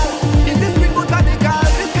bacchanal. In this we put on the car.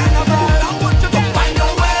 This carnival, I want you to find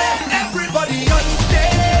your way. Everybody on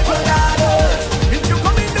stage, oh God, oh. If you're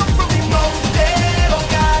coming down from the mountain, oh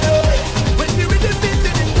God, oh. When the rhythm beats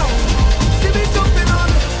in the town, see me jumping on.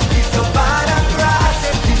 It's so bad and grass.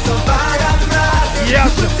 It's so bad and grass.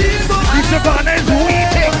 Yes, the Savannah is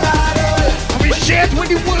waiting. And we share it with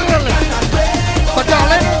the world. But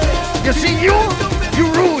darling, you see you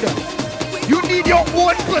rude. You need your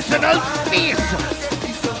own personal space.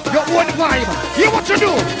 Your own vibe. Hear what you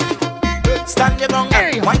do. Stand your ground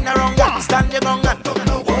and wind around and stand your ground and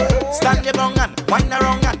stand your ground and wind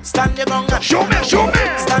around and stand your ground and Show me.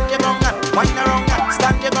 stand your ground and wind around and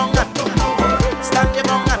stand your ground and stand your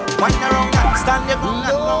ground and wind around and stand your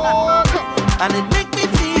ground and it make me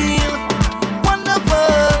feel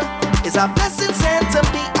wonderful. It's a blessing sent to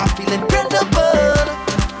me. I feel incredible.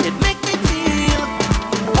 It make me feel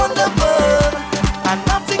wonderful and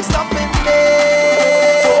nothing stopping me.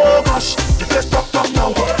 Oh gosh, the place rock down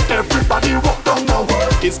now. Everybody rock down now.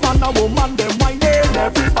 It's man and woman, them whining.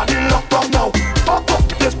 Everybody lock down now. Rock up,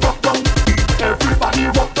 the place rock down. Everybody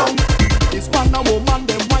rock down. It's man and woman,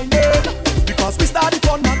 them whining. Because we start the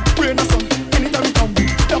fun and rain a sun. Anytime we come,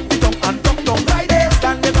 dump it down and dump down right there.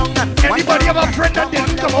 Stand your ground and Anybody have a friend that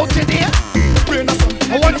didn't come out today? Rain a sun.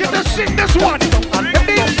 I want you to sing this one. If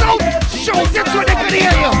they shout, shout it so they can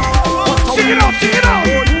hear you. Sing it out.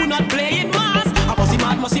 Who not playing mass? I must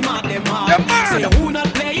see mad, them mad. Say who not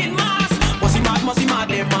playing mass? Must see mad,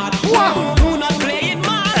 them mad. Wow. Who not playing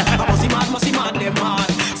mass? I must see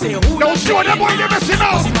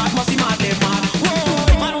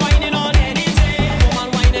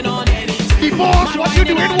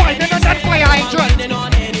women whining on that fire hydrant.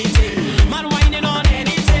 Man whining on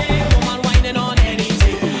anything. Woman whining on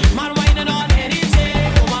anything. Man whining on anything.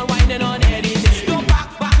 Woman whining on anything. Don't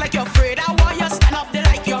back like you're afraid. I want you stand up there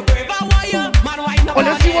like you're brave. I want you. Man whining up on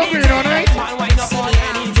let's see what we're doing, right? Man whining up on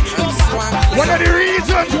anything. Don't back One of the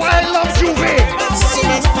reasons why I love Juve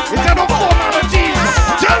is that no formalities.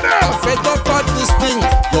 Tell them. Fed up on this thing.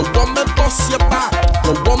 You want me bust your back.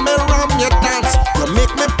 You want me ram your dance. You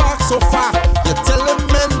make me back so far. You telling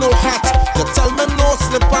me no hat. You tell me no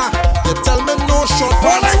slipper. You tell me no short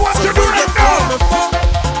All I want to do right now.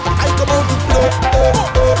 I come out to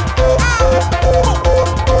play.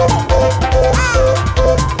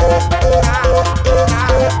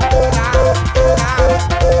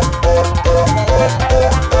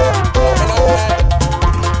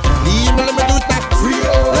 Leave me, let me do it now. Free.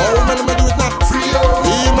 Low me, let me do it now. Free.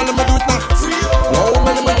 Leave me, let me do it now. Free. Low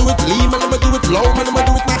me, let me do it. Leave me, let me do it. Low me, let me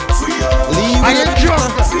do it now. Free. Leave me, I let am me do it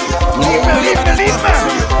drunk. now. Leave me, Leave me.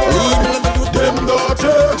 Leave me, let me do it. Them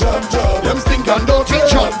dirty, jam jam. Them stink and dirty,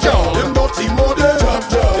 jam jam. Them dirty muddy, jam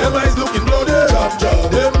jam. Them eyes looking bloody, jam jam.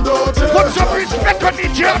 Them dirty. Put some respect on the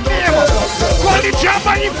job name. Call the job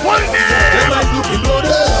by the full Them name. eyes looking bloody,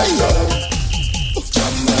 jam jam.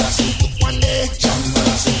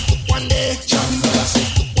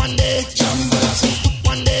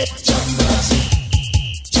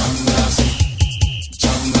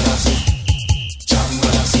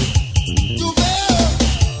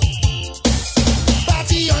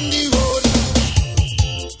 Party on the road.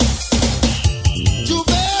 Juve,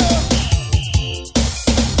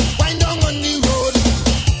 wind down on the road.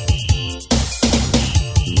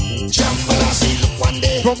 Jambalasi, look one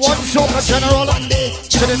day. From one soca general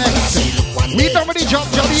to the next. We done with the job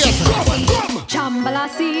yet.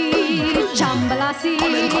 Chambalasi, Chambalasi,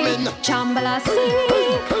 Chambalasi,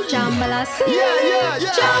 Chambalasi,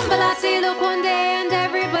 Chambalasi, look one day and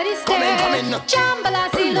everybody stare.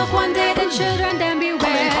 Chambalasi, look one day, the children then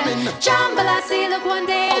beware. Chambalasi, look one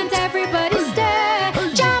day and everybody stare.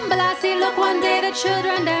 Chambalasi, look one day, the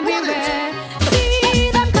children then beware.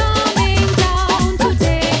 See them coming down to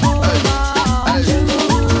take over Juve.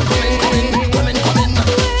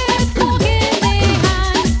 With coke in their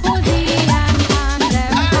hand, Posey and hand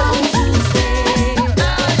them down to stay.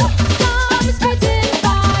 Some spitting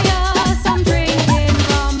fire, some drinking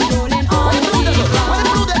rum, rolling on the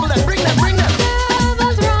ground.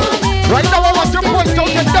 Devils running Right now I want to point out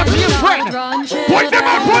the dirtiest friend. Point them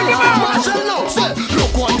out, point them out.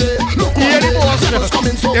 Look one day, look Hear one the day. boss. Devils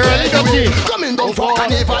coming so You're really dirty. coming down for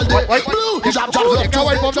carnival day. Wait. Blue, jab jab You jab. can't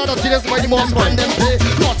wipe up that dirtiest by the boss When man. them play,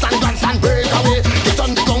 nuts and dance and break away. Get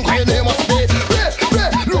on the gun, cry they must pay.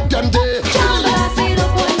 Play, look them day. Chambalasi,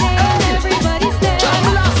 look one day, everybody stare.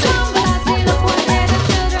 Chambalasi, look one day, the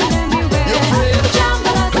children then beware.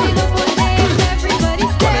 Chambalasi, look one day, everybody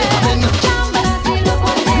stare. Chambalasi, look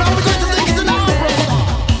one day, Now we're going to take it to now, brother.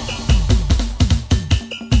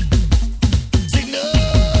 Signal,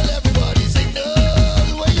 everybody,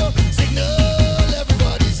 signal. Where you signal,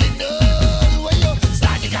 everybody, signal. Where you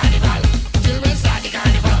start the carnival. Children start the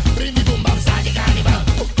carnival. Bring the boom bap, start the carnival.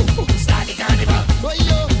 Start the carnival. Where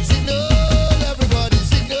you signal, everybody,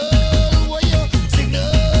 signal. Where you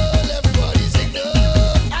signal, everybody, signal.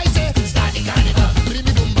 I say start the carnival. Bring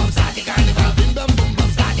the boom bap, start the carnival. Bring bam boom bap,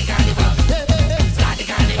 start the carnival. Hey, start the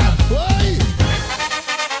carnival. Why?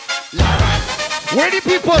 Where the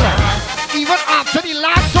people, even after the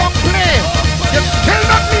last song play, you're still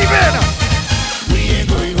not leaving. We ain't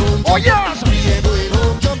going home. Oh yes. We ain't going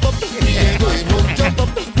home. Jump up. We ain't going home. Jump up.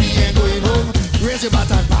 We ain't going home. Raise your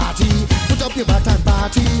bat and party. Put up your bat and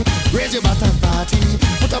party. Raise your bat and party.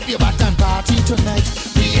 Put up your bat and party tonight.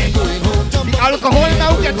 We ain't going home. Jump up. Alcohol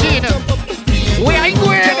now gets in. Jump up. We ain't Where I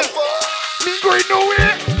going? jump up. Me going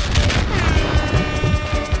nowhere.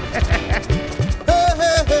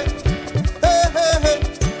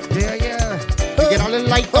 Yeah. We get a little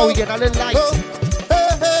light now. We get a little light.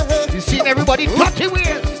 You seen everybody dirty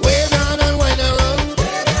wheels. Way down and wine around.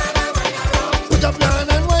 Put up down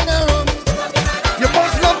and wine around. You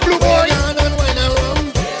must love Blue Boy. Down and wine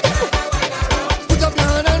around. Put up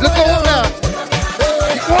down and Look wine over there. around.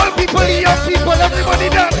 The old people, the young people, everybody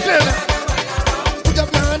dancing. Put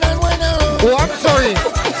up down and wine around. Oh, I'm sorry.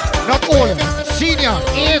 Not old. Senior,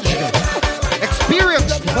 aged,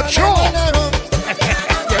 experienced, mature.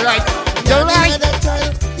 You're right. You're right.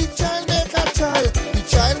 The child make a child. The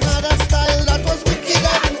child had a style that was wicked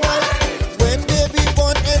and wild. When baby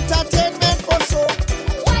born, entertainment for so.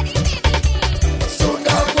 Soon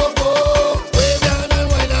down go. Way down and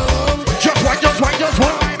wine around. Just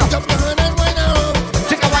wine. Put up down and wine around.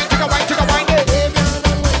 Take a wine. Way down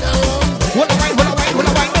and wine around. Hold a wine.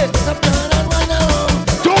 Put up down and wine around.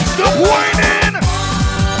 To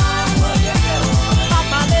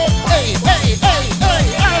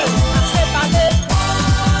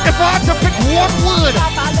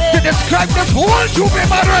like this whole Juve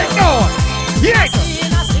man right now. Yes.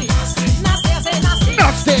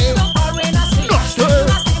 Nasty.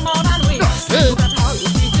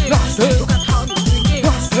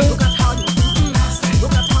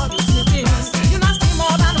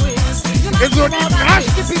 It's only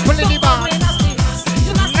nasty people in the bar.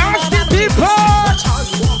 Nasty people. Watch how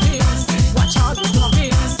you moving. Watch how you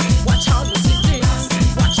moving. Watch how you sitting.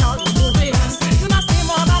 Watch how you moving. You nasty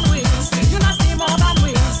more than wings. You nasty more than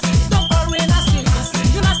wings. Don't worry, nasty.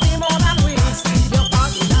 You nasty more than wings. Your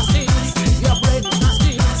body nasty. Your brain is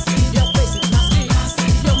nasty. Your face is nasty.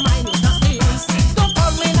 Your mind is nasty. Don't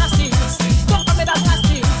worry, nasty. Don't call me that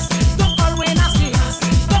nasty. Don't worry, nasty.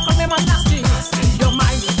 Don't call me man nasty. Your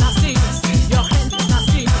mind is nasty. Your hand is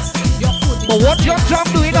nasty. Your foot is nasty. But what your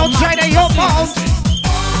tongue doing outside of your mouth?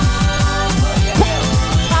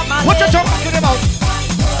 What your tongue talking about?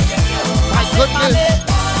 My goodness.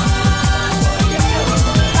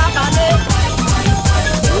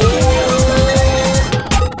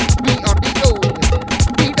 We on the road,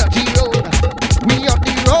 the dirty road. We on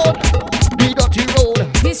the road, the dirty road.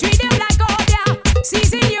 This rhythm like gold, yeah.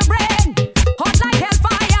 Season your brain, hot like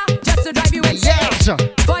hellfire, just to drive you insane. Yes.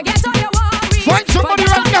 Forget all your worries. Find somebody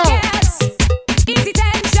right now. Easy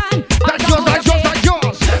tension. That's yours, that's yours, that's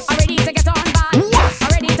yours. I'm ready to get on bad. I'm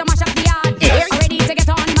ready to mash up the yard. I'm ready to get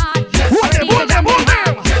on mad. I'm ready to jump in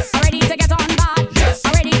mad. I'm ready to get on bad.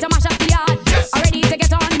 I'm ready to mash up the yard. I'm ready to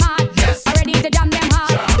get on mad. I'm ready to jam them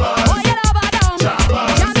hard. Oh, you love her down.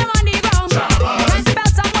 Jam them on the ground. Time to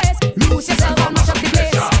belt some waist. Lose yourself and mash up the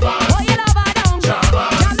place. Oh, you love her down.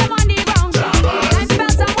 Jam them on the ground. Time to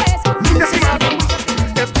belt some waist. Lose yourself and mash up the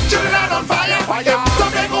place. Chillin' out on fire, fire.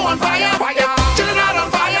 Some they go on fire, fire. Chillin' out on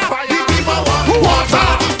fire, fire. The people want water.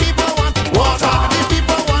 The people want water. The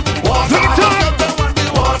people want water. The people want the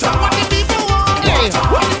water. What the people want water.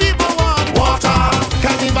 What the people want water.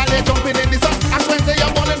 Carnival they jumping in the sun. And when they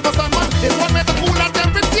are balling for someone, it's one way to cool our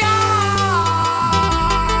temperature.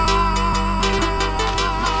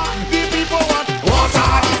 The people want water.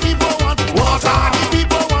 The people want water. The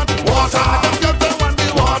people want water. The people want the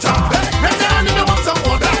water. Raise your hand if you want some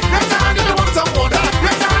water. Raise your hand if you want some water.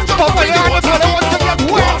 Raise your hand, jump up in the water. The people want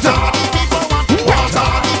water. The people want water.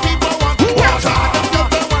 The people want water. The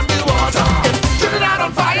people want the water. Chill it out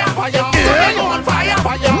on fire, fire. Chill on fire,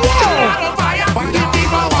 fire. Chill it out on fire, fire. The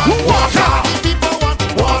people want water. The people want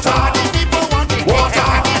water. The people want water.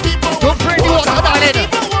 The people Don't bring the water, darling.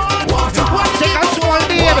 water. Take a small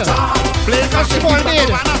bit. Play a small bit.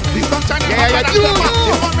 The sunshine is Yeah, hotter yeah, than you summer.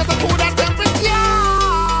 know. It's one way to cool that temperature.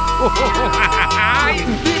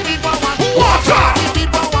 The people want water. The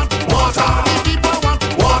people want water. The people want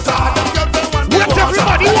water. The people want the Let water.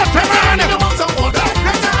 everybody water, man. If you want some water,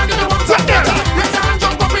 raise your hand if you want some water. Raise your hand,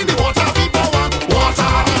 jump up in the water. People want water.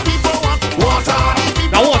 The people want water. The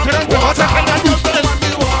people Now water and water cannot do this.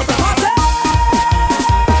 want the water.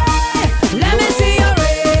 Let me see you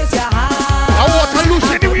raise your hand. Now water loose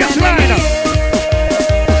in the waistline.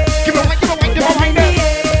 Give me one, give me one, give me one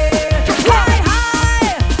there. Just Fly one.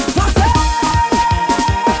 high.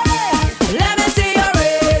 Let me see you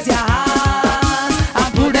raise your hand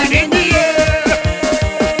and put them in the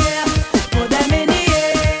air. Put them in the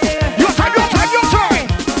air. Your time, your time, your time.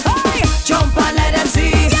 Hey, jump and let them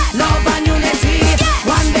see love and unity.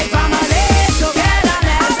 One big family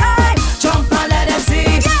togetherness. Hey, jump and let them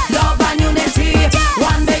see love and unity.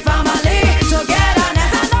 One big family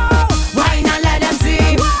togetherness. I know. Wine and let them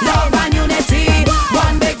see love and unity.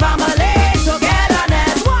 One big family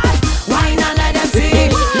togetherness. What? Wine and let them see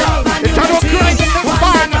love and It's a no unity. crazy this One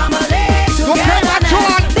man. big family No crazy at all.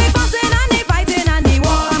 togetherness. The fussing and the fighting and the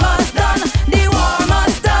war must done. The war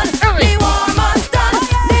must done. The war must done.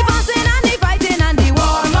 The fussing and the fighting and the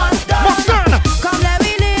war must done. Must done. Come let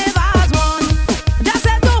we live as one. Just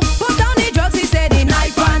said to put down the drugs. He said the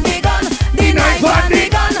knife and the gun. The knife and the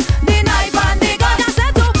gun. The knife and the gun. Just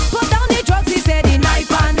said to put down the drugs. He said the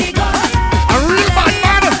knife and the gun. A real bad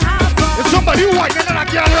man. There's somebody whining on a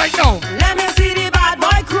girl right now. Let me see the bad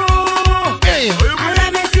boy crew. Hey. And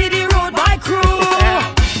let me see the road boy crew.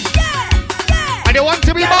 Yeah. And they want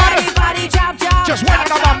to be Get bad. ready for the chop chop. Just wait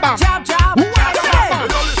on a bam bam. Chop chop.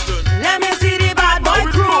 Let me see the bad boy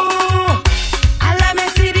crew. And let me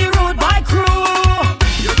see the road boy crew.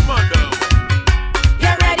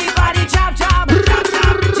 Get ready for the chop chop. Chop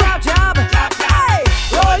chop. Chop chop. Hey,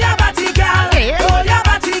 roll your body, girl. Roll your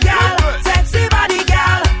body, girl. Sexy body,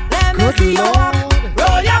 girl. Let me see you walk.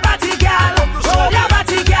 Roll your body, girl. Roll your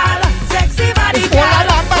body, girl. Sexy body, It's all girl.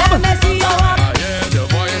 around, Let bam. me see you walk. I hear the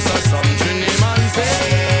voice of some Trini man say.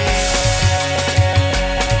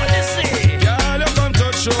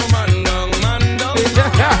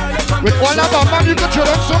 you could show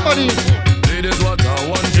them somebody. Ladies, what I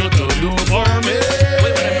want you to do for me.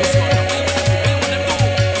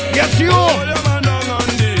 Yes, you.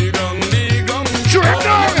 Sure, dog.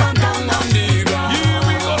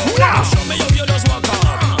 Show me how you just walk on.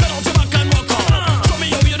 Get out your back and walk on. Show me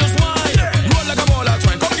how you just whine. Roll like a ball of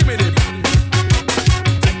twine. Come give me the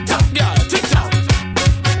tick tock, girl, tick tock.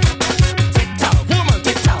 Tick tock, woman,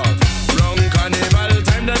 tick tock. Round carnival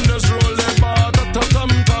time, them just roll their bar, tum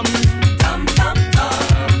tum.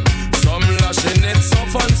 Some lashing it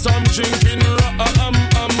soft and some drinking rum.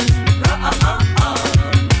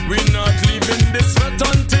 We not leaving this fete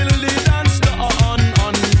until the dance done.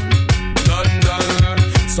 London,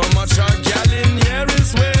 so much a gal in here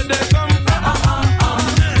is where they come from.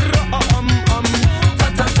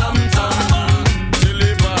 Till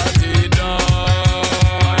the party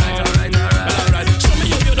done. Alright. Show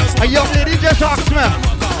me how you just A young lady just asked me.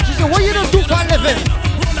 She said, what you don't do for a living?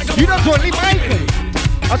 You don't only Michael.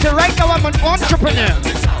 I said, right now I'm an entrepreneur.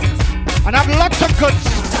 And I have lots of goods.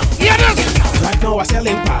 Hear this? Right now I'm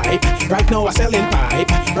selling pipe. Right now I'm selling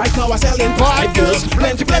pipe. Right now I'm selling pipe. Girls,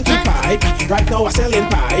 plenty pipe. Right now I'm selling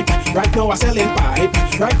pipe. Right now I'm selling pipe.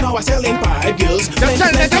 Right now I'm selling pipe. Girls, plenty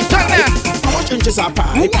pipe. How much inches are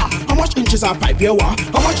pipe? How much inches are pipe you want?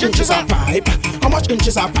 How much inches are pipe? How much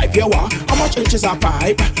inches are pipe you want? How much inches are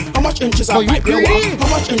pipe? How much inches are pipe you want? How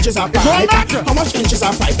much inches are pipe? How much inches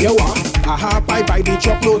are pipe you want? I have pipe by the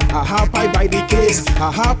truckload. I have pipe by the case.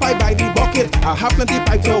 I have pipe by the bucket. I have plenty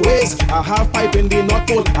pipe your waist. I have pipe in the North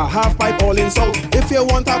Pole. I have pipe all in South. If you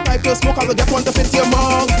want a pipe to smoke, I will get one to fit your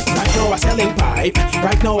mouth. Right now I'm selling pipe.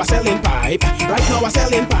 Right now I'm selling pipe. Right now I'm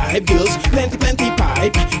selling pipe. Girls, plenty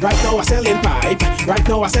pipe. Right now I'm selling pipe. Right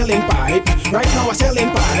now I'm selling pipe. Right now I'm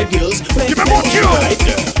selling pipe. Girls, plenty pipe.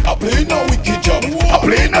 I play no wicked job. I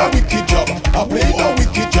play no wicked job. I play no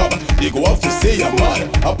wicked job. They go off to say I'm mad.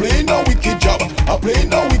 I play no wicked job. I play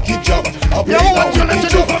no wicked job. I play no wicked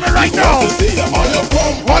job. Right now. To say I'm all your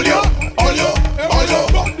pump, all your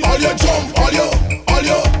jump, all your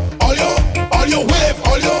wave,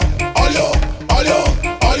 all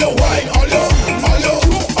your wine, all your.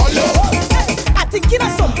 I thinking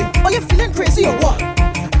of something. All you feeling crazy or what?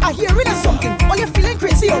 I hearing of something. All you feeling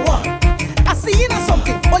crazy or what? I seeing of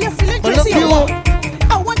something. All you feeling crazy or what?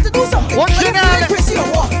 I want to do something. All you feeling crazy or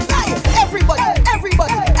what?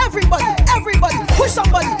 Everybody, push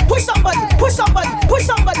somebody.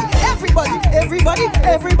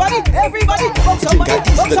 Everybody, bump somebody.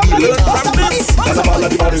 As a ball of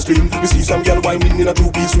the baddest scream, we see some girl whining in a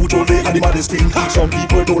two-piece suit all day and the baddest scream. Some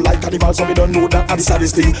people don't like carnival, so we don't know that and the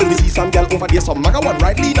saddest thing. We see some girl over there, some maga one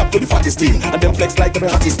right lead up to the fattest team, and them flex like them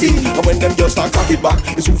hottest team. And when them girls start cock it back,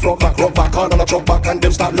 it's who rock back, hard on a truck back, and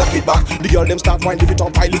them start lock it back. The girl them start whine, lift it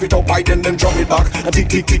up high, then them drop it back, and tick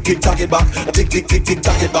tack it back, and tick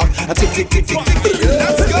tack it back, and tick.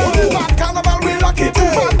 Let's go. Bad carnival, we lock it.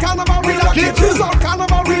 Bad carnival, we lock it. Resort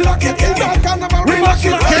carnival, we lock it. Bad carnival, we lock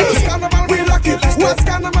it. West carnival, we lock it. West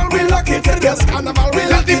carnival, we lock it. Best carnival, we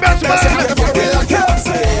lock it. Best carnival, we lock it.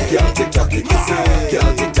 Girl, tick tock it.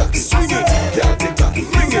 Girl, tick tock it. Swing it. Girl, tick tock it.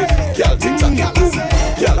 Fling it. Girl, tick tock it.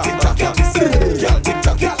 Girl, tick tock it. Girl, tick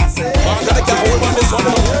tock it. I gotta get hold on this one.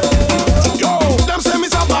 Yo, them say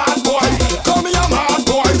me's a bad boy. Call me a mad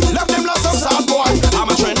boy. Left them lost some sad boy. I'm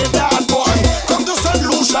a trendy bad boy. Come to St.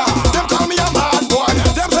 Lucia. Them call me a mad boy.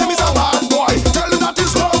 Them say me's a bad boy. Tell them that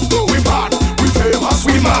is love. We bad. We famous.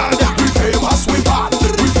 We mad. We famous. We bad.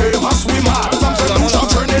 We famous. We mad. From St. Lucia,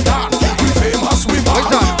 Trinidad. We famous. We bad.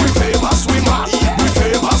 We famous. We mad. We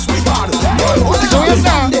famous. We bad. So yes,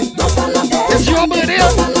 now. It's your birthday.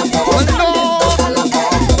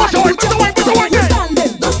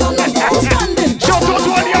 Shout out to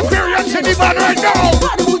all the Aquarius in the van right now.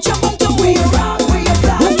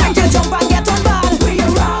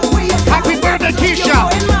 Happy birthday, Keisha.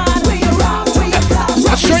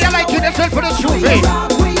 I'm sure you like it yourself for the Juve.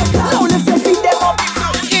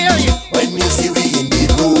 When you see we in the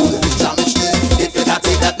mood, if you not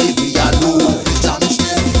take that leave we are loose.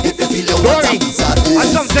 If you feel you want a piece of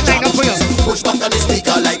this, something like that for you. Push back on the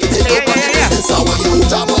speaker like it's in the business. How are you?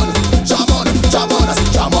 Jam on, I say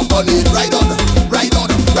jam up on it, ride on, I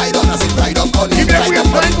say ride up on it, climb up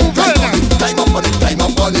on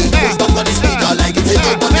it, push back on the speaker like it's in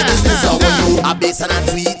the business. How are you? A bass and a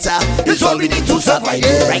tweeter, it's all we need to survive.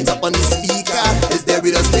 Right up on the speaker, is there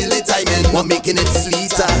with us till the timing? We're making it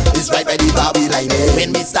sweeter, it's right by the bar we line it.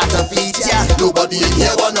 When we start a feature, nobody in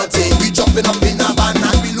here want nothing. We jumping up in a van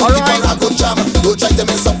and we looking for a good jam. Don't try to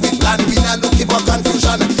mess up with plan, we not looking for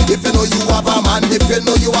confusion. If you know you have a man, if you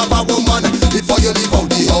know you have a woman, before you leave out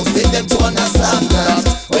the house, make them to understand that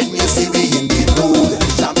when you see we in the mood,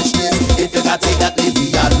 jamishness. If you got take that leave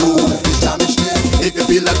we alone, jamishness.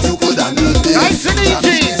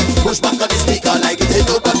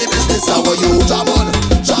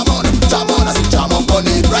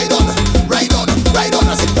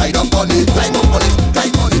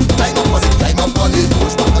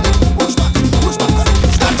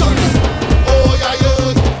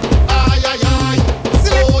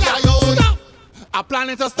 I'm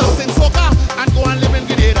planning to stop sing soca and go and live in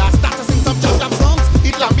Grenada. Start to sing some jump jump songs.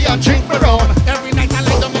 Eat lambi and drink me rum. Every night I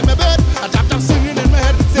lie down in my bed. I jump jump singing in my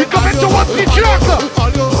head. We coming to what we track.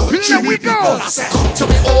 Here we go. Come to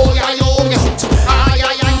me, oh yeah, oh yeah. Ah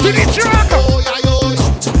yeah, yeah. To the track. Oh yeah, oh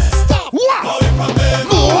yeah. Stop. What? Move it from there.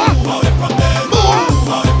 Move. Move it from there. Move.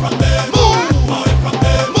 Move it from there. Move. Move it from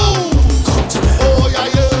there. Move. Come to me, oh yeah,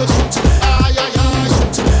 yeah. Ah yeah, yeah.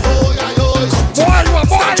 Oh yeah, oh yeah.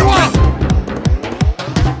 Boy.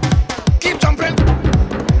 Keep jumping.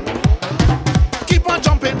 Keep on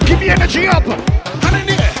jumping. Keep the energy up. Hand in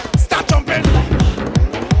the air. Start jumping.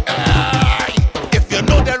 If you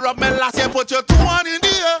know the rub me last year, put your 2 on in the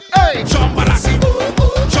air. Hey, Chombalasi,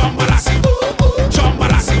 Chombalasi,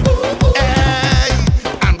 Chombalasi. Hey,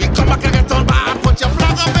 and we come back and get on back. Put your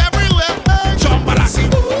flag up everywhere. Hey, Chombalasi.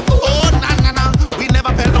 Oh na. We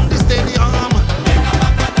never fell down the stadium.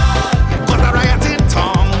 Got a riot in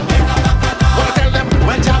town. Wanna tell them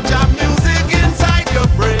when jab music inside your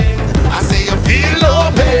brain. I say you feel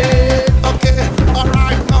no pain. Okay,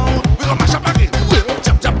 alright now we gonna mash up again.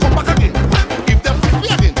 Jab come back again. If them fit me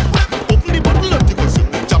again, open the bottle of the gossip.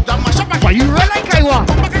 Jab mash up again. Why you run like I want?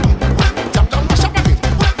 Come back again. Jab mash up again.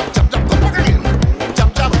 Jab come back again.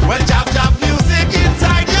 Jab when jab music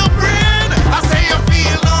inside your brain. I say you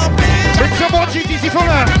feel no pain. Bring some more GTC for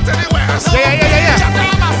her. Come to the west. Yeah. Jab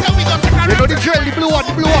I say we gonna take a You know the drill, the blue one.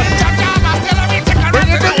 Jab I say let me take a run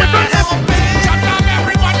to the west. Jab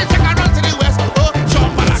everybody take a run to the west. Oh,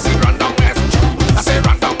 jump and I say run down west. I say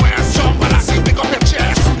run down west. Jump and I say pick up your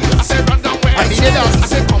chest. I say run down west. I needed us. I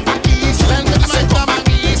say come back east. I say come back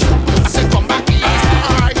east. I say come back east.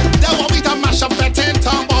 Alright, there won't be the mash up that in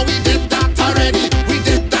town, but we did that already. We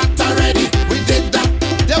did that already. We did that.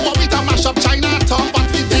 There won't be the mash up Chinatown, but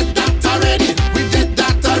we did that already. We did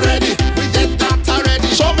that already. We did that already.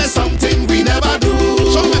 Show me something we never do.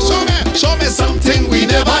 Show me something we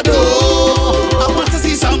never do. I want to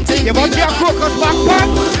see something. You want your crocus back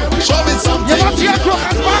pants? Show me something. You want your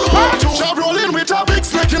crocus back pants? Job rolling with a big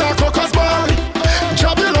snake in a crocus ball.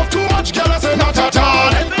 Job you love too much, girl, I say not at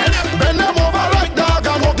all. Bend them over like dog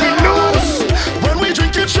and hook them loose. When we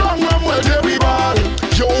drink it strong, well, there we ball.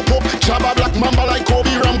 Yo, pop, Shabba black mamba like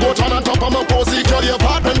Kobe Ram, go turn on top of my posy. Girl, your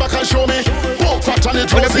part, bend back and show me. Walk fat and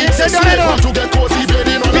it rosy. Snake want to get cozy,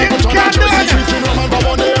 baby, no like put on a jersey. Drinking rum and bob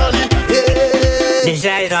on the early. This is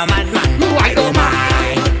a madman. I don't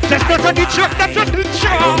mind. That's not on the truck, that's on the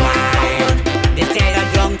truck. This is a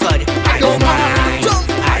drunkard. I don't mind.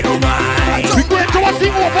 We going to a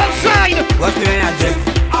thing over outside. What's me in a drift?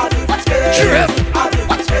 Drift.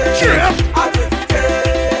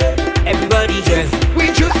 Everybody drift. We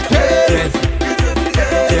just Drift.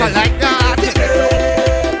 I like that.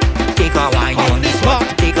 Take a wine on this spot.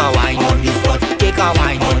 Take a wine on this spot. Take a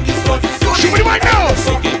wine on this spot. Shoot me right now.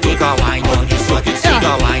 Take a wine on this spot. Take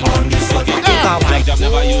a wine on this spot. Take a wine. I've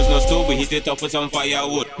never used no stove, we hit it up with some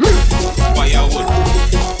firewood. Firewood.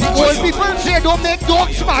 Old people say don't make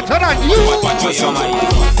dogs smarter than you.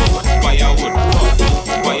 Firewood.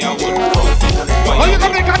 How you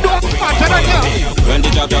gonna make a dog smarter than you? When the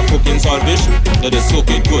jab cooking saltfish, let it soak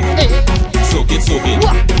it good. Soak it.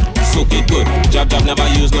 Soak it good. Jab never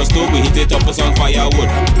use no stove, we hit it up with some firewood.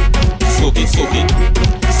 Soak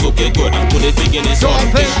it good. And put it big in the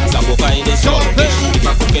saltfish. Saboka in the saltfish. If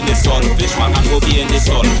I cook in the saltfish, my hand go be in the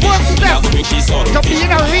saltfish. First step to being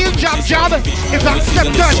a real jab is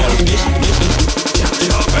acceptance.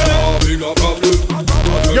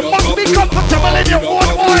 You must be comfortable in your own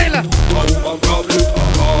oil.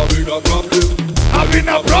 Having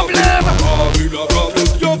a problem.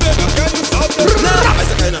 Yo, baby, can you stop that? As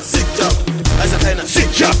a kind of sick job. As a kind of sick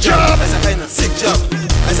job. As a kind of sick job.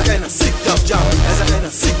 As a kind of sick job. As a kind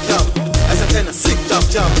of sick job. As a kind of sick job.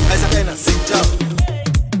 As a kind of sick job.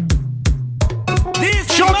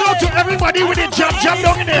 Shout out to everybody with a jab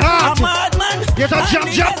down in the heart. There's a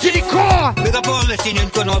jab to the core.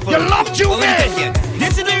 You love JOUVERT.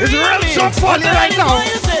 It's real so funny right now.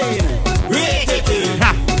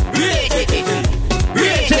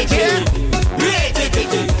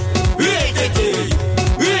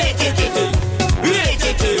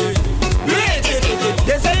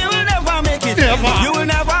 They say you will never make it. You will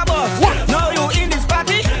never bust. No, you in this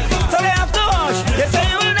party, so they have to hush. They say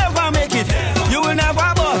you will never make it. You will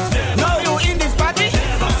never bust. No, you in this party,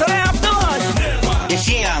 so they have to hush. They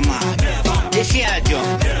say I'm mad. They say I'm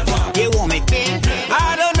drunk. They want me pay.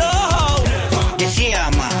 I don't know how. They say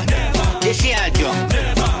I'm mad. They say I'm drunk.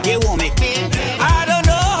 They want me pay. I don't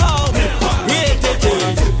know how.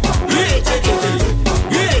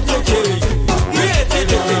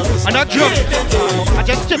 I'm not drunk. I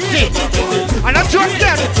just tipsy. I'm not drunk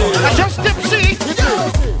yet. I just tipsy.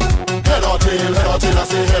 Head or tail,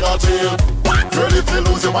 or tail. Girl, if you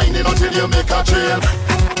lose your whining until you make a trail.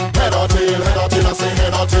 Head or tail, I say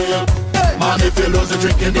head or tail. Man, if you lose your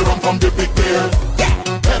drinking the rum from the big pail.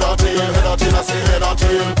 Head or tail, I say head or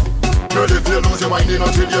tail. Girl, if you lose your whining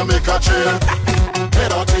until you make a trail.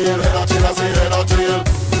 Head or tail, I say head or tail.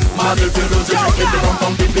 Man, if you lose your drinking the rum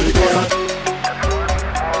from the big pail.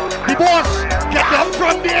 The boss, get up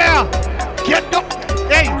from there. Get up.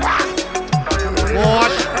 Hey.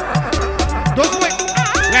 Boss. Don't wait.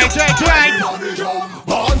 Right.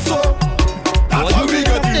 Answer. That's how we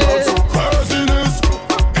get the answer. Craziness.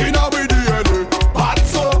 In our DNA.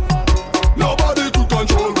 Answer. Nobody to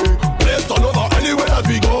control me. Place turn over anywhere that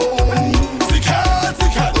we go. Sick head.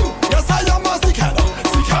 Yes, I am a sick head.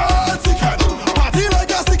 Sick head. Party like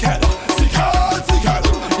a sick head. Sick head.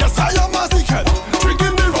 Yes, I am a sick head.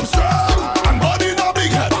 Drinking the rum strong and body in a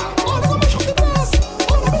big head.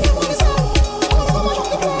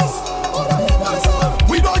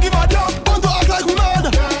 We don't give a damn. Want to act like we mad.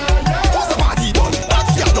 What's the party done?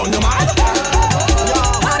 That's you done your mind.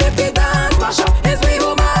 And if we dance mash up, it's we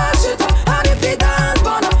who mash it up. And if we dance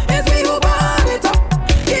burn up, it's we who burn it up.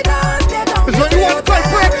 We dance tear down, It's only one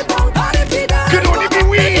culprit. and if we dance Can only be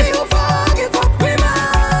we. it's we who fuck it up. We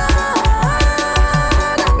mad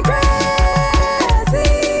and crazy.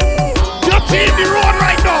 You're team the road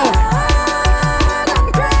right now.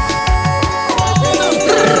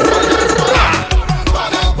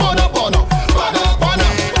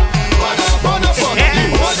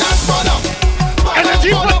 Energy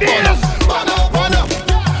for this.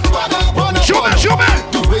 Show me.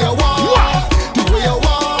 Do what you want. Do what you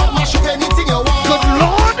want. Mash up anything you want. Good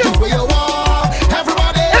Lord. Do what you want.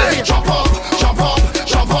 Everybody, jump up,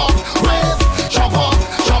 wave, jump up,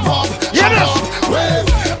 wave.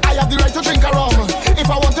 I have the right to drink a rum. If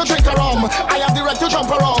I want to drink a rum, I have the right to jump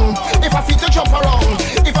around. If I feel to jump around,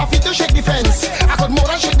 if I feel to shake the fence, I could more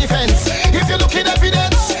than shake the fence. If you look at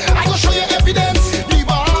evidence, I will show you evidence. The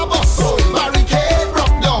bar bus, barricade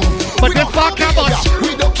broke down. But this bar can't bust.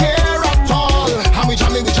 We don't care at all. And we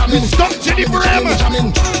jamming. Stuck to the brim.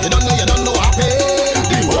 You don't know happy.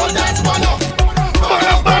 The whole dance burn up. Burn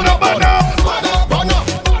up.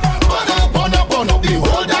 The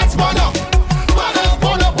whole dance burn up.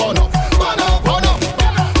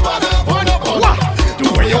 Burn up. Do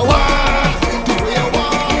what you want.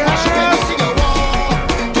 Mash up anything you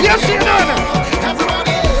want. Yes, you know.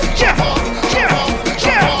 Everybody,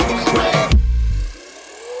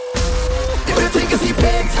 If you think you see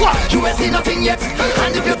paint, you ain't see nothing yet.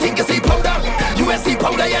 And if you think you see powder, you ain't see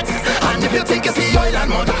powder yet. And if you think you see oil and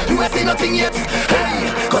mud, you ain't see nothing yet.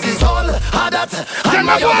 Hey, cause it's all hard at. And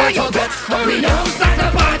now you're going to get. We now start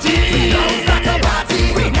a party.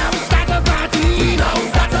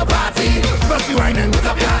 Bust you whining, put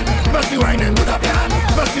up your hand. Bust you whining, put up your hand.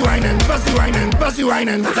 Bust you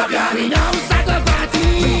whining, put up your hand. We now start a party.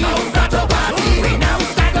 We now start a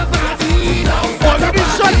party. Oh, let me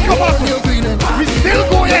shut come up. We still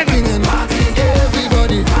going.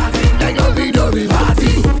 Everybody, like a V-Dubby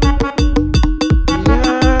party.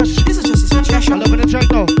 Yes. This is just a suggestion. I love it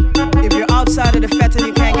right now. If you're outside of the fete and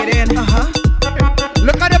you can't get in,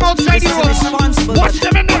 Look at them outside the this is road. responsible. Watch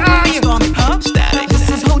them in the eye. Static. This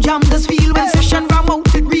is how jammers feel when session ram out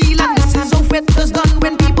it real. And this is how fete is done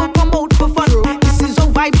when people come out for fun. This is how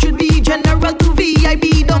vibe should be general to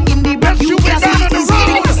VIP. Down in the back, you can see it is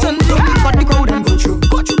getting listen. Cut the crowd and go through.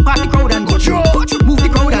 Part the crowd and go through. Move the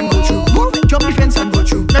crowd and go through. Jump the fence and go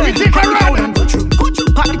through. Let me take a ride. And go through.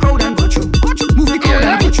 Part the crowd and go through. Move the crowd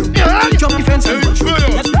and go through. Jump the fence and go through.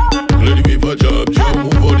 Let's go. Ready me for job,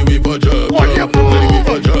 move body we for job. What you move? Ready me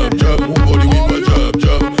for job, move body we for job.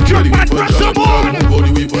 Ready me for job, move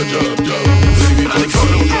body we for job. Ready me for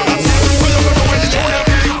job.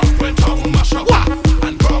 When tongue mash up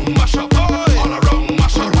and ground mash up, all around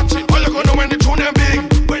mash up. All you gonna know when the tune is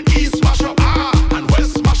big, when east mash up and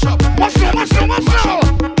west mash up. What's up?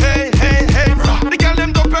 Hey, the girl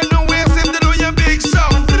them don't pay no waves if they do your big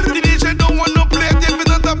sound. The DJ don't want no play if it's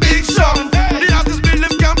not a big sound. The artist bill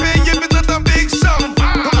them can't pay if it's not a big sound.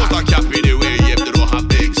 Promoter can't pay the way if they don't have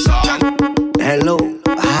big sound. Hello,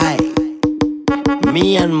 hi.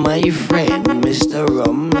 Me and my friend Mr.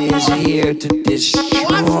 Rum is here to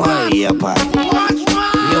destroy your party.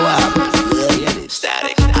 You up?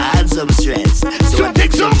 Static. Add some stress. So I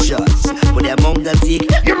take some shots. But the amount that take,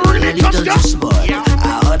 You really touched touch the spot.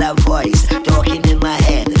 I heard a voice talking in my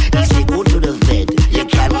head. He said, go to the bed. You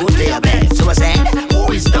can't go to your bed. So I said,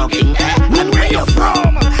 who is talking? And where you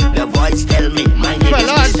from? The voice tell me, my name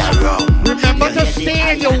Fellas, is Mr. Rum. remember to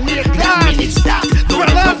stay in your weight That class. minute stop. Don't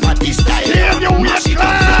Fellas, let party style. stay in your weight Mash it up,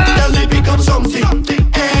 class. tell me pick up something,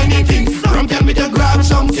 anything. From tell me to grab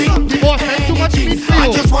something, Boss, ain't too much meat for I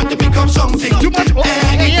you. just want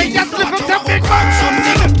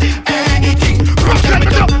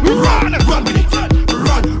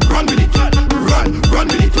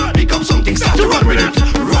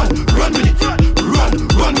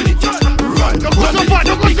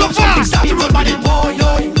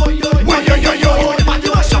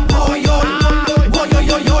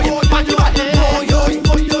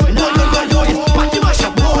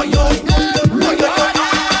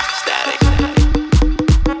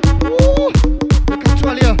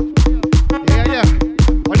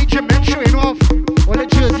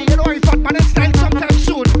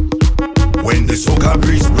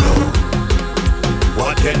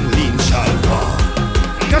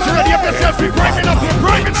yourself, we're bringing up, we're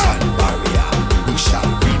bringing up. We shall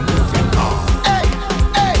be moving on.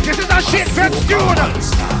 This is a shit fed student.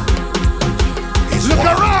 Look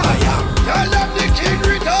around. Tell them the king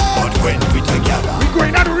return. But when we together, we're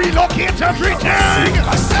going to relocate everything.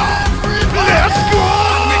 Let's go.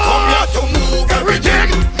 And we come here to move everything.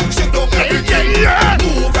 Shut down everything.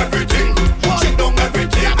 Move everything. Shut down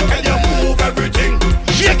everything. Can you move everything?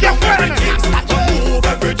 Shake your friend. Start to move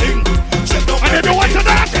everything. Shut down everything. And you know what to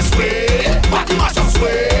do? This way. Party mash up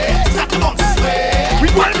sway. Start to bounce sway. We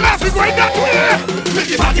going left, we going that way. Make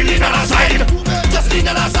the party lean on our side. Just lean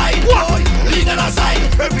on our side. What? Lean on our side.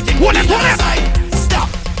 Everything lean on our side. Stop.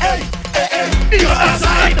 Hey, hey, hey. The other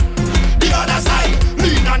side. The other side.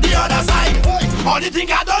 Lean on the other side. All the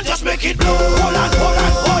thing I done, just make it blow. Hold on, hold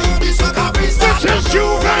on, hold on. This will come restart. This is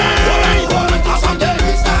JOUVERT. Hold on, cause someday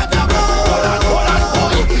we start to blow. Hold on, hold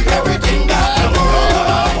on. Everything got to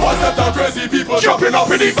blow. What's that the crazy people jumping up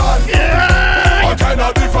in the van? Yeah. All kind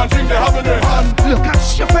of different things they have in their hand. Look at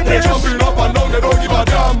stupid. They jumping up and down, they don't give a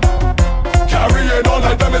damn. Carrying on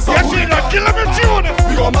like them is a hooligan.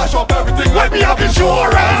 We gon' mash up everything like we have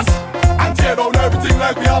insurance. And tear down everything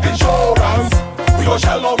like we have insurance. We gon'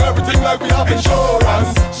 shell down everything like we have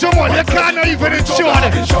insurance. Someone you can't even insure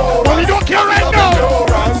it. But we don't care right now.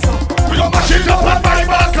 We gon' mash it up and buy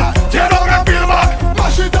back. Tear down and build back.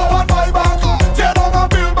 Mash it down and buy back. Tear down and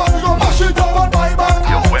build back. We gon' mash it down and buy back.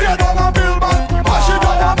 Tear down and build back. Mash it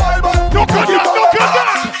down and buy back. No good, no good.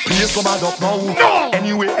 Please come and up now. No.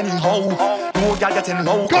 Anyway, anyhow. No girl getting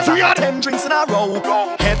low. Cause we had 10 drinks in a row.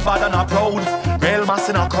 Head bad and a proud. Real mass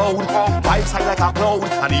in a crowd. Vibes high like a cloud.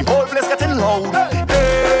 And the whole place getting loud.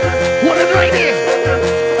 Hey. What is right here?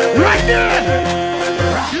 Right there.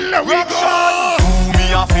 Let me go. Do me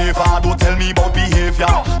a favor, don't tell me about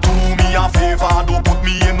behavior. Do me a favor, don't put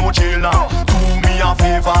me in no jail now. Do me a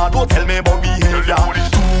favor, don't tell me about behavior.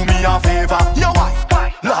 Do me a favor, yeah why?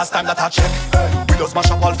 Last time that I check, we just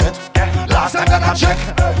mash up all fit. Last time that I check,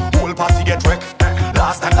 whole party get wrecked.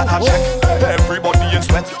 Last time that I check, everybody in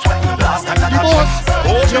sweat. Last time that I check,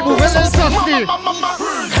 oh you move so softly.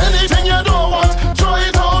 Anything you don't want, try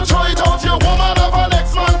it out, your woman of a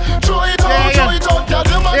next man. Try it out, yeah,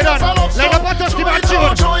 the man gets an option.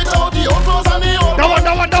 Try it out, the outlaws and the outlaws.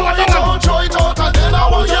 Try it out, and then I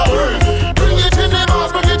want you burn. Bring it in the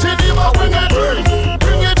mass, bring it in the mass, bring it burn.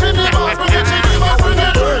 Bring it in the mass, bring it in the mass, bring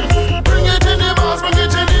it burn. Bring it in the mass, bring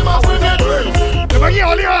it in the mass, bring it burn.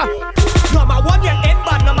 Number one, you're in,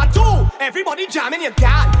 but number two, everybody jamming your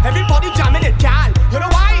gal. Everybody jamming your gal. You know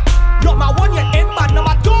why? Number one, you're in, but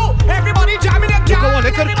number two, everybody jamming your gal.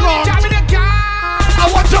 Everybody jamming your gal. I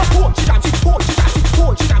want to jam she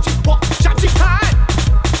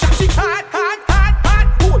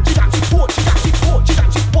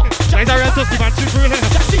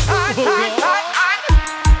hard.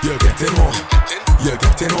 You're getting on. You're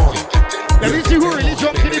getting on. Let me see who really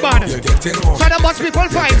jumped in the band. You're getting on. So that must be people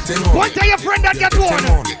fight. Point to your friend that get one.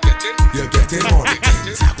 You're getting on.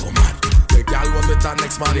 The gal was with her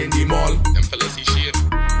next man in the mall. Them fellas see shit.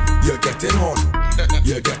 You're getting on.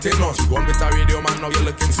 You're getting on. She gone with a radio man, now you're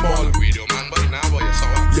looking small. Radio man, but now boy, you're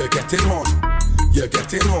sour. You're getting on. You're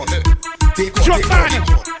getting on. Take on, jump man.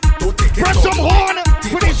 Don't take it on. Press some horn.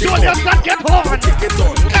 Put it so they can get horn. Don't take it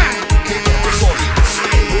on. Take on, take on.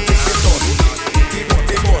 Don't take it on. Take on,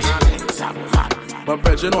 take on. But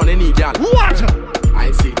pressure on any gal. What?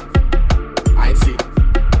 I see.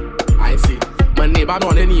 My neighbor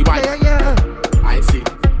on any wife. Yeah. I see.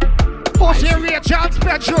 Post area Charles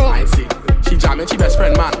Petro. I see. She jamming, she best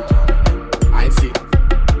friend man. I see.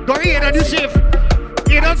 Go here and you see if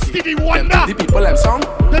you don't see the wonder. The people them song.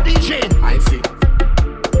 The DJ. I see.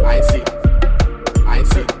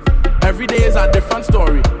 Every day is a different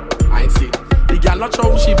story. I see. The gal not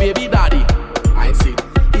show she baby daddy. I see.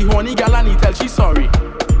 The horny gal and he tell she sorry.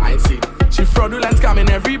 I see. She fraudulent scamming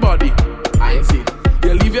everybody. I see.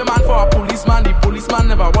 You leave your man for a policeman. The policeman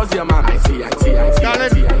never was your man. I see.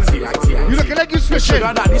 You looking like you switching.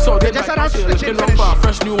 Sugar daddy so they just had switching looking for a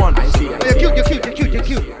fresh new one. I see. You're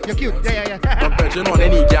cute. Yeah. I'm pressure on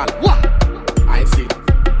any gal. What? I see.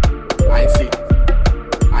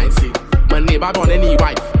 My neighbor on any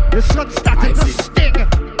wife. The sun started to sting.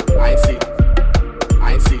 I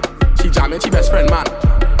see. She jamming, she best friend man.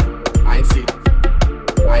 I see.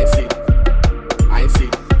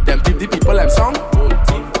 Them 50 people them song.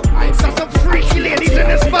 I see. There's some freaky ladies in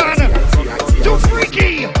this band. Too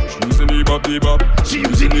freaky. She using the bop. She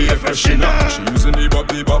using the air freshener. She using the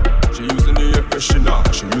bop. She using the air freshener.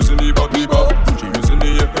 She using the bop. She using the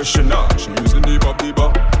air freshener. She using the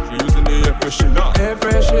bop. She using the air freshener. Air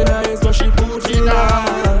freshener is what she puts in her.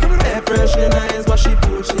 Air freshener is what she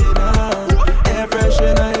puts in her. Air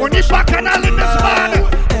freshener is when you back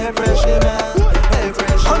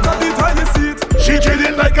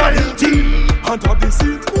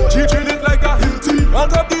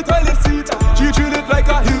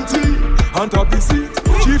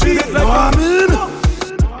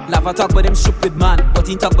never talk about them stupid man, but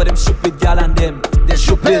he talk about them stupid gal and them. They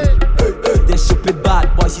stupid. They stupid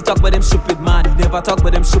bad boys. He talk about them stupid man. He never talk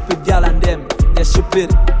about them stupid gal and them. They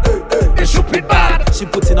stupid. They stupid bad. She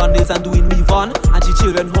putting on nails and doing leave on, and she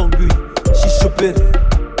children hungry. She stupid.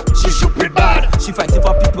 She stupid bad. She fighting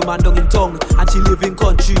for people man down in tongue, and she live in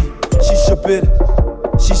country. She stupid.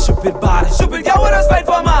 She stupid bad. Stupid girl wanna fight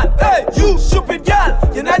for man. Hey, you stupid girl.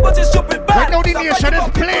 You're not but you stupid bad. Right now the nation is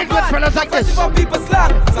plagued with fellas like this. For people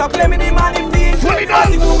slang. Stop blaming the man if he ain't fully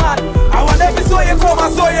done. I want every so you come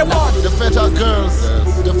and so you born. The feta girls,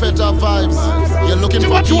 the feta vibes. You're looking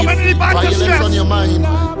for peace, violence on your mind.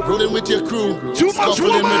 Rolling with your crew,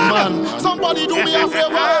 scuffling with man. Somebody do me a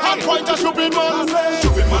favor and point a stupid man.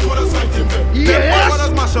 Stupid man, what does fight him for? Them boy, what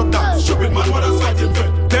does mash up that? Stupid man, what does fight him for?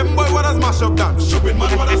 Them boy, what does mash up that? Stupid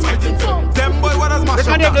man, what does fight him for? Them boy, what does mash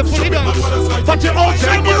up that? Stupid man, what does fight him for? But you're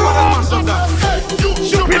outside the room. Hey, you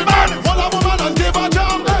stupid man, hold a woman and give a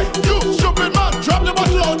jam. Hey, you stupid man, drop the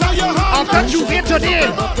bottle out of your hand. After you here today,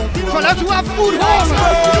 fellas who have food home,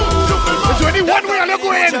 there's only one way to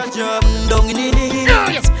go in. Down in the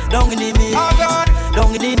knees, down in the knees,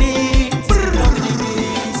 down in the knees, down in the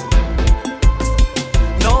knees.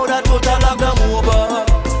 Now that total have them over,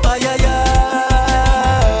 ay ay ay.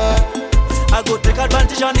 I go take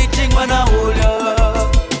advantage on the thing when I hold ya.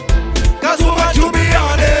 Cause woman, to be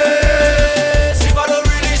honest, if I don't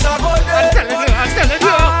release a good day, I'm telling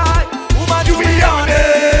you, woman, to be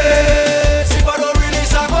honest, if I don't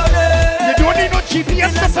release a good day, you don't need no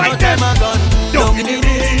GPS to find them. Down in the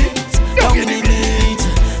knees, down in the knees,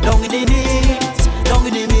 down in the knees, down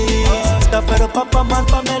in the knees. Stop for the papa man,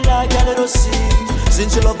 Pamela, girl, let us sing.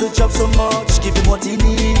 Since you love the job so much, give him what he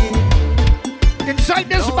need. Inside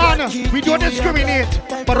this banner, we don't discriminate.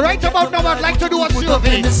 But right about now, I'd like to do a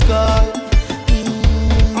survey. A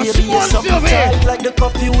small survey. Like the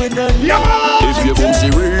coffee winner. If you boom see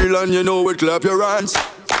real and you know it, clap your hands.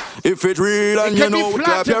 If it real and you know it,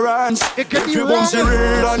 clap your hands. If you boom see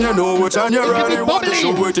real and you know it and you're ready, want to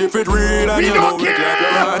show it. If it real and you know it, clap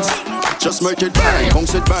your hands. Just make it bang,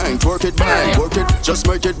 bounce it bang, twerk it bang, work it. Just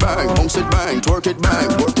make it bang, bounce it bang, twerk it bang,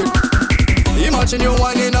 work it. Imagine you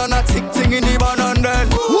whining on a tick thing in the van and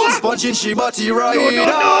then sponging she body right.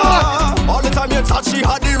 All the time you touch, she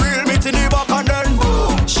had the real meat in the back and then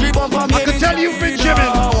she bump on me. I can tell you've been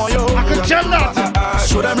gymming. I can tell that.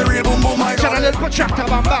 Show them a real boom boom my guy. Show a little protractor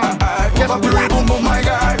bam bam. Yes, a real boom boom my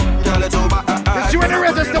guy. Is you in the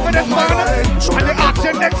register for this man? And the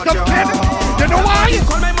accent next up, kid. You know why?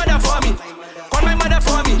 Call my mother for me. Call my mother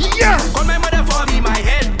for me. Yeah. Call my mother for me. My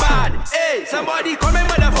head bad. Hey, somebody call my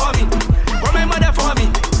mother for me. Call my mother for me.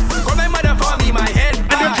 Call my mother for me. My head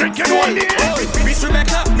bad. And you're drinking all this.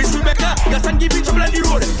 Miss Rebecca, your son give you trouble on the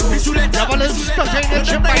road. Miss Juletta, your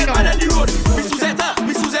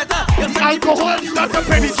Suzetta, your son alcohol start to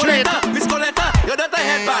penetrate. Miss Coletta, your daughter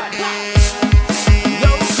head bad.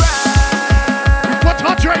 What's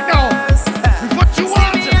hot right now? What you want?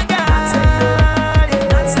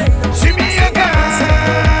 See me again.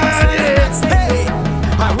 Hey,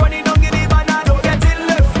 I'm running down in the van, I don't get in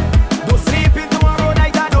left. Don't sleep in tomorrow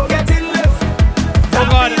night, I don't get in left. Oh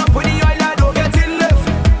God. Up with the oil, I don't get in left.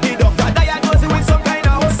 The doctor diagnosed with some kind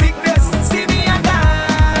of sickness. See me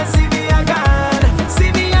again, see me again,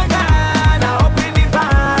 see me again. I up in the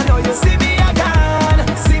van, oh you see me again,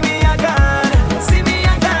 see me again, see me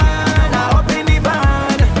again. I up in the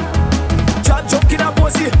van. Chop joking a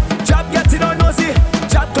pussy, chop getting on nosy,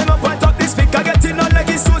 chop turn up and talk the speaker getting on like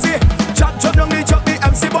it's Susie. Chop down the chop the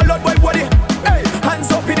MC ballad boy body. Hey,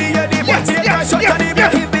 hands up in the air, the body and shot and the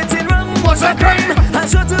back. If it's in wrong, what's a crime? I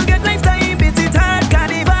shot to get lifetime, beat it hard,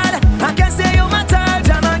 carnival. I can say you matter,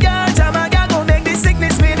 Jamaga, go make the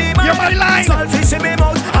sickness minimal. You're my line. Saltfish in my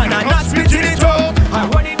mouth, and I'm not spitting it out. I'm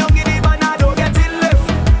running down in the van, I don't get in left.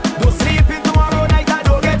 Don't sleep in tomorrow night, I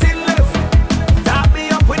don't get in left. Tap me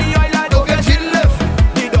up with the oil, I don't get in left.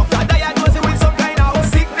 The doctor diagnosed with some kind of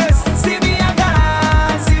sickness. See me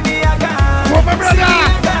again, see me again. Oh, my brother. See me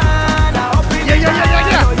again, I up in the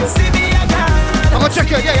van. Oh, you see me again. I'm gonna check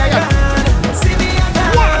it, yeah. See me again.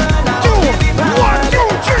 1, 2,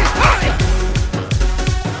 3, hi!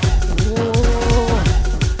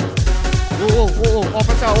 Oh,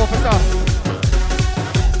 officer.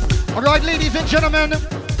 All right, ladies and gentlemen,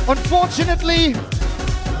 unfortunately,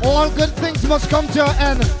 all good things must come to an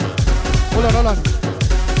end. Hold on. No.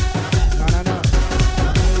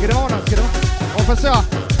 Get him on. Officer,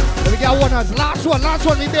 let me get one. Last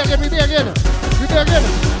one, we begin.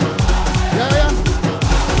 Yeah.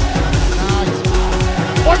 Nice.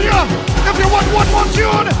 On here, if you want one more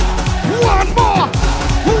tune, one more.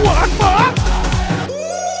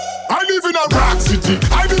 I live in a rock city,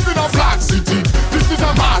 I live in a flat city. This is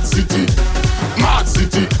a mad city.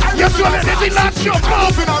 So let the last jump I up.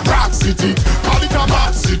 live in a rock city, call it a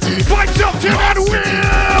mad city. Fight something and win. In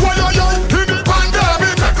the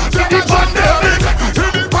pandemic, in the pandemic, in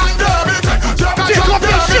the pandemic, take up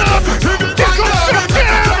your shot. Take up something.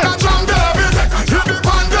 in the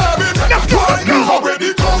pandemic. Let's go, let's go. Move away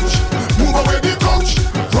the couch, move away the couch.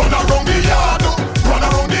 Run around the yard, run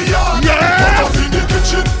around the yard. Yeah. Walk up in the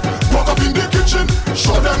kitchen, walk up in the kitchen.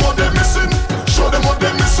 Show them what they're missing, show them what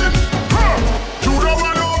they're missing. You don't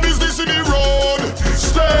want no business in the road.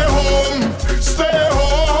 Stay home, stay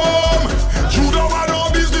home. You don't want no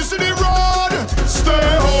business in the road.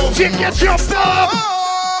 Stay home. Get your stuff.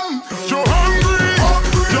 You're hungry,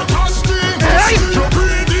 you're thirsty, you're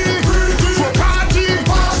greedy for party.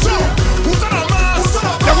 So, who's on a mask?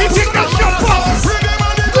 Can we take that jump up?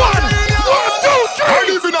 1, 2, 3. I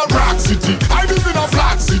live in a rock city, I live in a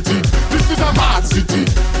flat city. This is a mad city,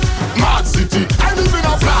 mad city. I live in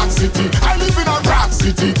a flat city, I live in a rock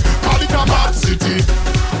city. Call it a mad city,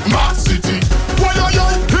 mad city. Why are you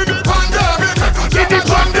in the pandemic? In the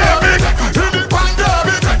pandemic, in the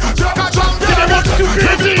pandemic. Take a jump there. What's too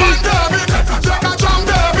crazy? Pandemic, take a jump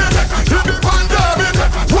there. In the pandemic,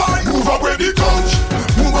 why move away the couch?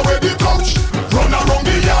 Move away the couch. Run around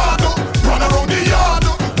the yard, run around the yard.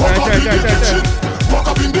 Walk up in the kitchen, walk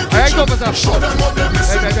up in the kitchen. Show them what they're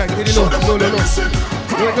missing. Show them what they're missing.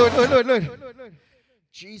 Look.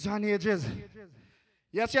 Jeez on ages.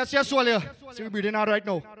 Yes, all here. See, we're breathing out right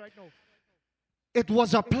now. It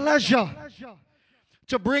was a pleasure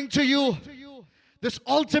to bring to you this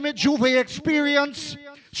ultimate Juve experience.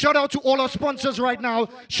 Shout out to all our sponsors right now.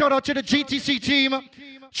 Shout out to the GTC team.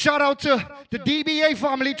 Shout out to the DBA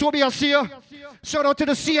family, Tobias here. Shout out to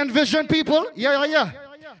the CN Vision people. Yeah.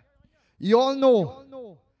 You all know,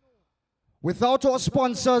 without our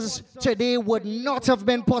sponsors, today would not have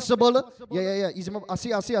been possible. Yeah. I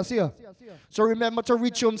see. So remember to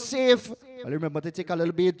reach home safe. And remember to take a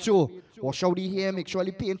little bit too. Wash out the hair, make sure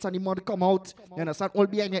the paint and the mud come out. You understand? All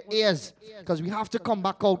behind your ears. Because we have to come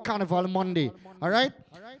back out Carnival Monday. Alright?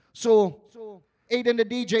 So, Aiden the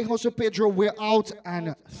DJ, Jose Pedro, we're out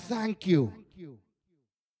and thank you.